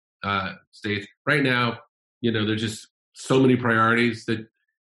help states. Right now, there's just so many priorities that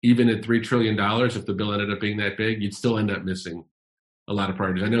even at $3 trillion, if the bill ended up being that big, you'd still end up missing a lot of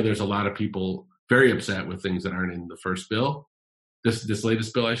priorities. I know there's a lot of people very upset with things that aren't in the first bill, this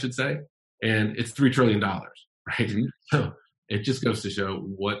latest bill, I should say, and it's $3 trillion, right? Mm-hmm. So it just goes to show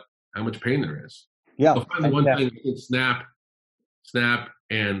how much pain there is. Yeah. Well, finally, one thing is SNAP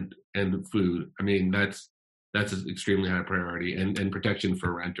and food. I mean, that's an extremely high priority, and protection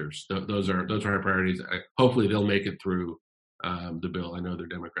for renters. Those are high priorities. Hopefully, they'll make it through the bill. I know they're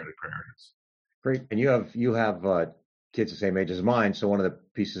Democratic priorities. Great, and you have kids the same age as mine. So one of the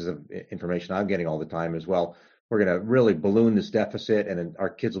pieces of information I'm getting all the time is, well, we're going to really balloon this deficit, and then our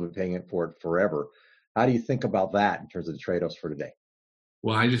kids will be paying for it forever. How do you think about that in terms of the trade-offs for today?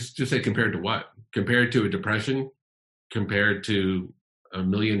 Well, I just say compared to what? Compared to a depression? Compared to a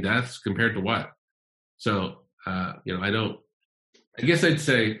million deaths? Compared to what? So, I guess I'd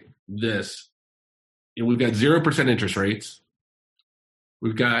say this. We've got 0% interest rates.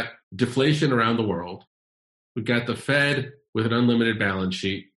 We've got deflation around the world. We've got the Fed with an unlimited balance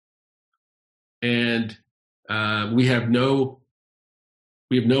sheet. And we have no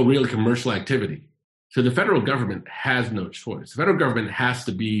real commercial activity. So the federal government has no choice. The federal government has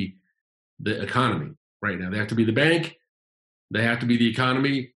to be the economy right now. They have to be the bank. They have to be the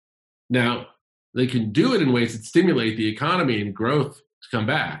economy. Now, they can do it in ways that stimulate the economy and growth to come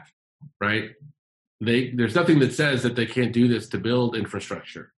back, right? There's nothing that says that they can't do this to build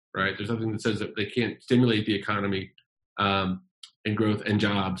infrastructure, right? There's nothing that says that they can't stimulate the economy and growth and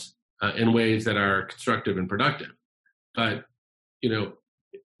jobs in ways that are constructive and productive. But,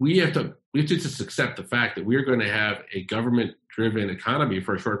 we have to just accept the fact that we're going to have a government-driven economy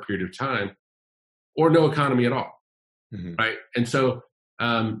for a short period of time, or no economy at all, mm-hmm. right? And so,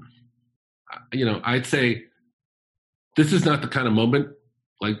 I'd say this is not the kind of moment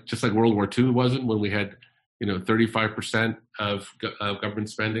just like World War II wasn't, when we had 35% of government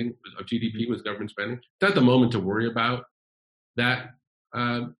spending, of GDP was government spending. It's not the moment to worry about that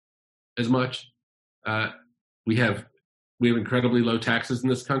as much. We have incredibly low taxes in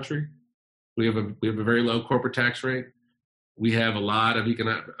this country. We have a very low corporate tax rate. We have a lot of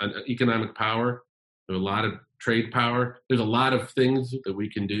economic power, a lot of trade power. There's a lot of things that we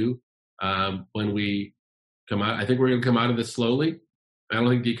can do when we come out. I think we're going to come out of this slowly. I don't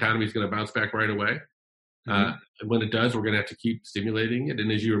think the economy is going to bounce back right away. And when it does, we're going to have to keep stimulating it.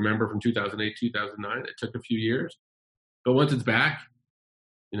 And as you remember from 2008, 2009, it took a few years. But once it's back,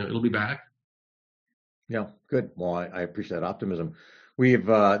 it'll be back. Yeah, good. Well, I appreciate that optimism. This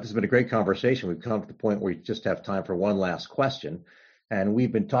has been a great conversation. We've come to the point where we just have time for one last question. And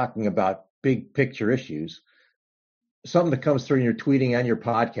we've been talking about big picture issues. Something that comes through in your tweeting and your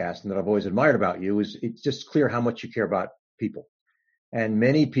podcast and that I've always admired about you is it's just clear how much you care about people. And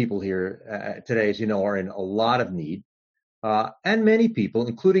many people here today, as you know, are in a lot of need. And many people,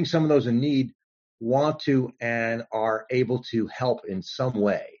 including some of those in need, want to and are able to help in some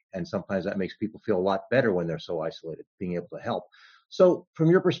way. And sometimes that makes people feel a lot better when they're so isolated, being able to help. So from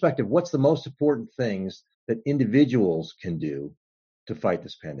your perspective, what's the most important things that individuals can do to fight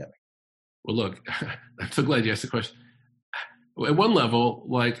this pandemic? Well, look, I'm so glad you asked the question. At one level,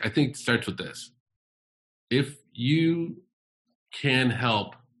 I think it starts with this. If you can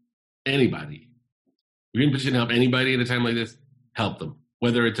help anybody, you're in a position to help anybody at a time like this, help them.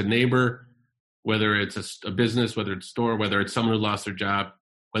 Whether it's a neighbor, whether it's a business, whether it's a store, whether it's someone who lost their job,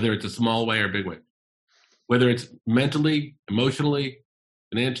 whether it's a small way or a big way. Whether it's mentally, emotionally,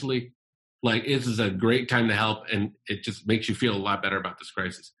 financially, this is a great time to help, and it just makes you feel a lot better about this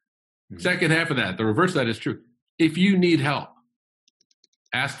crisis. Mm-hmm. Second half of that, the reverse of that is true. If you need help,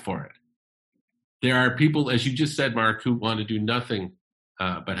 ask for it. There are people, as you just said, Mark, who want to do nothing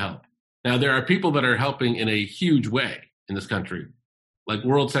but help. Now, there are people that are helping in a huge way in this country. Like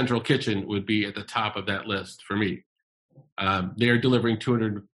World Central Kitchen would be at the top of that list for me. They are delivering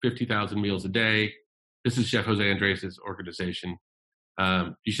 250,000 meals a day. This is Chef Jose Andres' organization.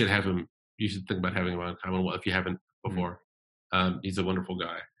 You should have him. You should think about having him on Commonwealth if you haven't before. He's a wonderful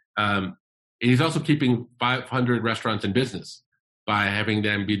guy. And he's also keeping 500 restaurants in business by having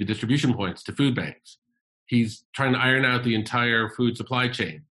them be the distribution points to food banks. He's trying to iron out the entire food supply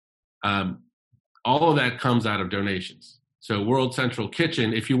chain. All of that comes out of donations. So World Central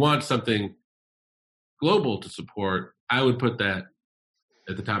Kitchen, if you want something global to support, I would put that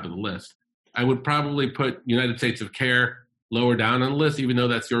at the top of the list. I would probably put United States of Care lower down on the list, even though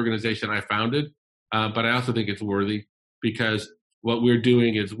that's the organization I founded. But I also think it's worthy because what we're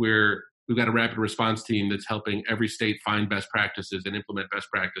doing is we've got a rapid response team that's helping every state find best practices and implement best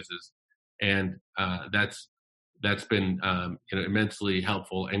practices. And that's been immensely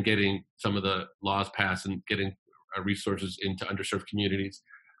helpful in getting some of the laws passed and getting resources into underserved communities.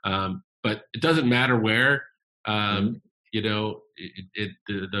 But it doesn't matter where, the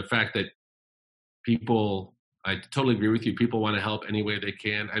fact that people, I totally agree with you. People want to help any way they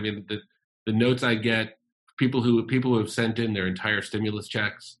can. I mean, the notes I get, people who have sent in their entire stimulus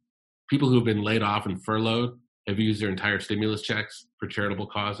checks, people who have been laid off and furloughed have used their entire stimulus checks for charitable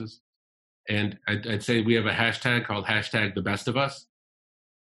causes. And I'd say we have a hashtag called #TheBestOfUs.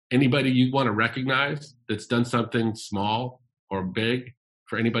 Anybody you want to recognize that's done something small or big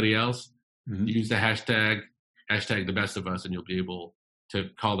for anybody else, use the hashtag #TheBestOfUs, and you'll be able to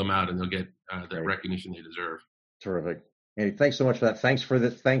call them out, and they'll get the recognition they deserve. Terrific. Andy, thanks so much for that. Thanks for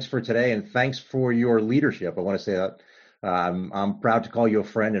today, and thanks for your leadership. I want to say that I'm proud to call you a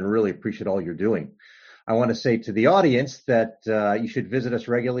friend and really appreciate all you're doing. I want to say to the audience that you should visit us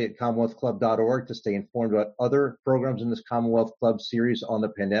regularly at CommonwealthClub.org to stay informed about other programs in this Commonwealth Club series on the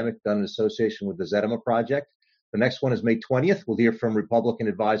pandemic done in association with the Zetema Project. The next one is May 20th. We'll hear from Republican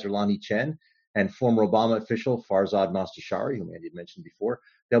advisor Lonnie Chen and former Obama official Farzad Mostashari, whom Andy had mentioned before.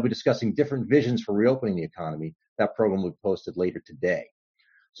 They'll be discussing different visions for reopening the economy. That program will be posted later today.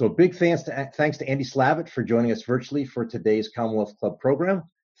 So a big thanks to Andy Slavitt for joining us virtually for today's Commonwealth Club program.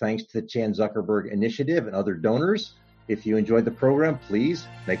 Thanks to the Chan Zuckerberg Initiative and other donors. If you enjoyed the program, please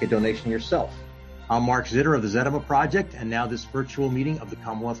make a donation yourself. I'm Mark Zitter of the Zetema Project, and now this virtual meeting of the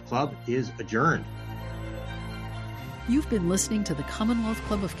Commonwealth Club is adjourned. You've been listening to the Commonwealth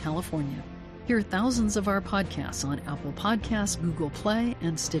Club of California. Hear thousands of our podcasts on Apple Podcasts, Google Play,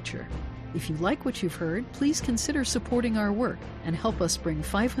 and Stitcher. If you like what you've heard, please consider supporting our work and help us bring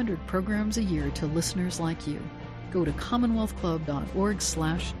 500 programs a year to listeners like you. Go to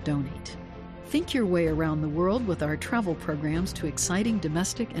commonwealthclub.org/donate. Think your way around the world with our travel programs to exciting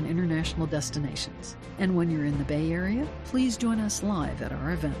domestic and international destinations. And when you're in the Bay Area, please join us live at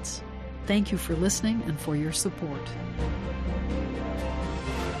our events. Thank you for listening and for your support.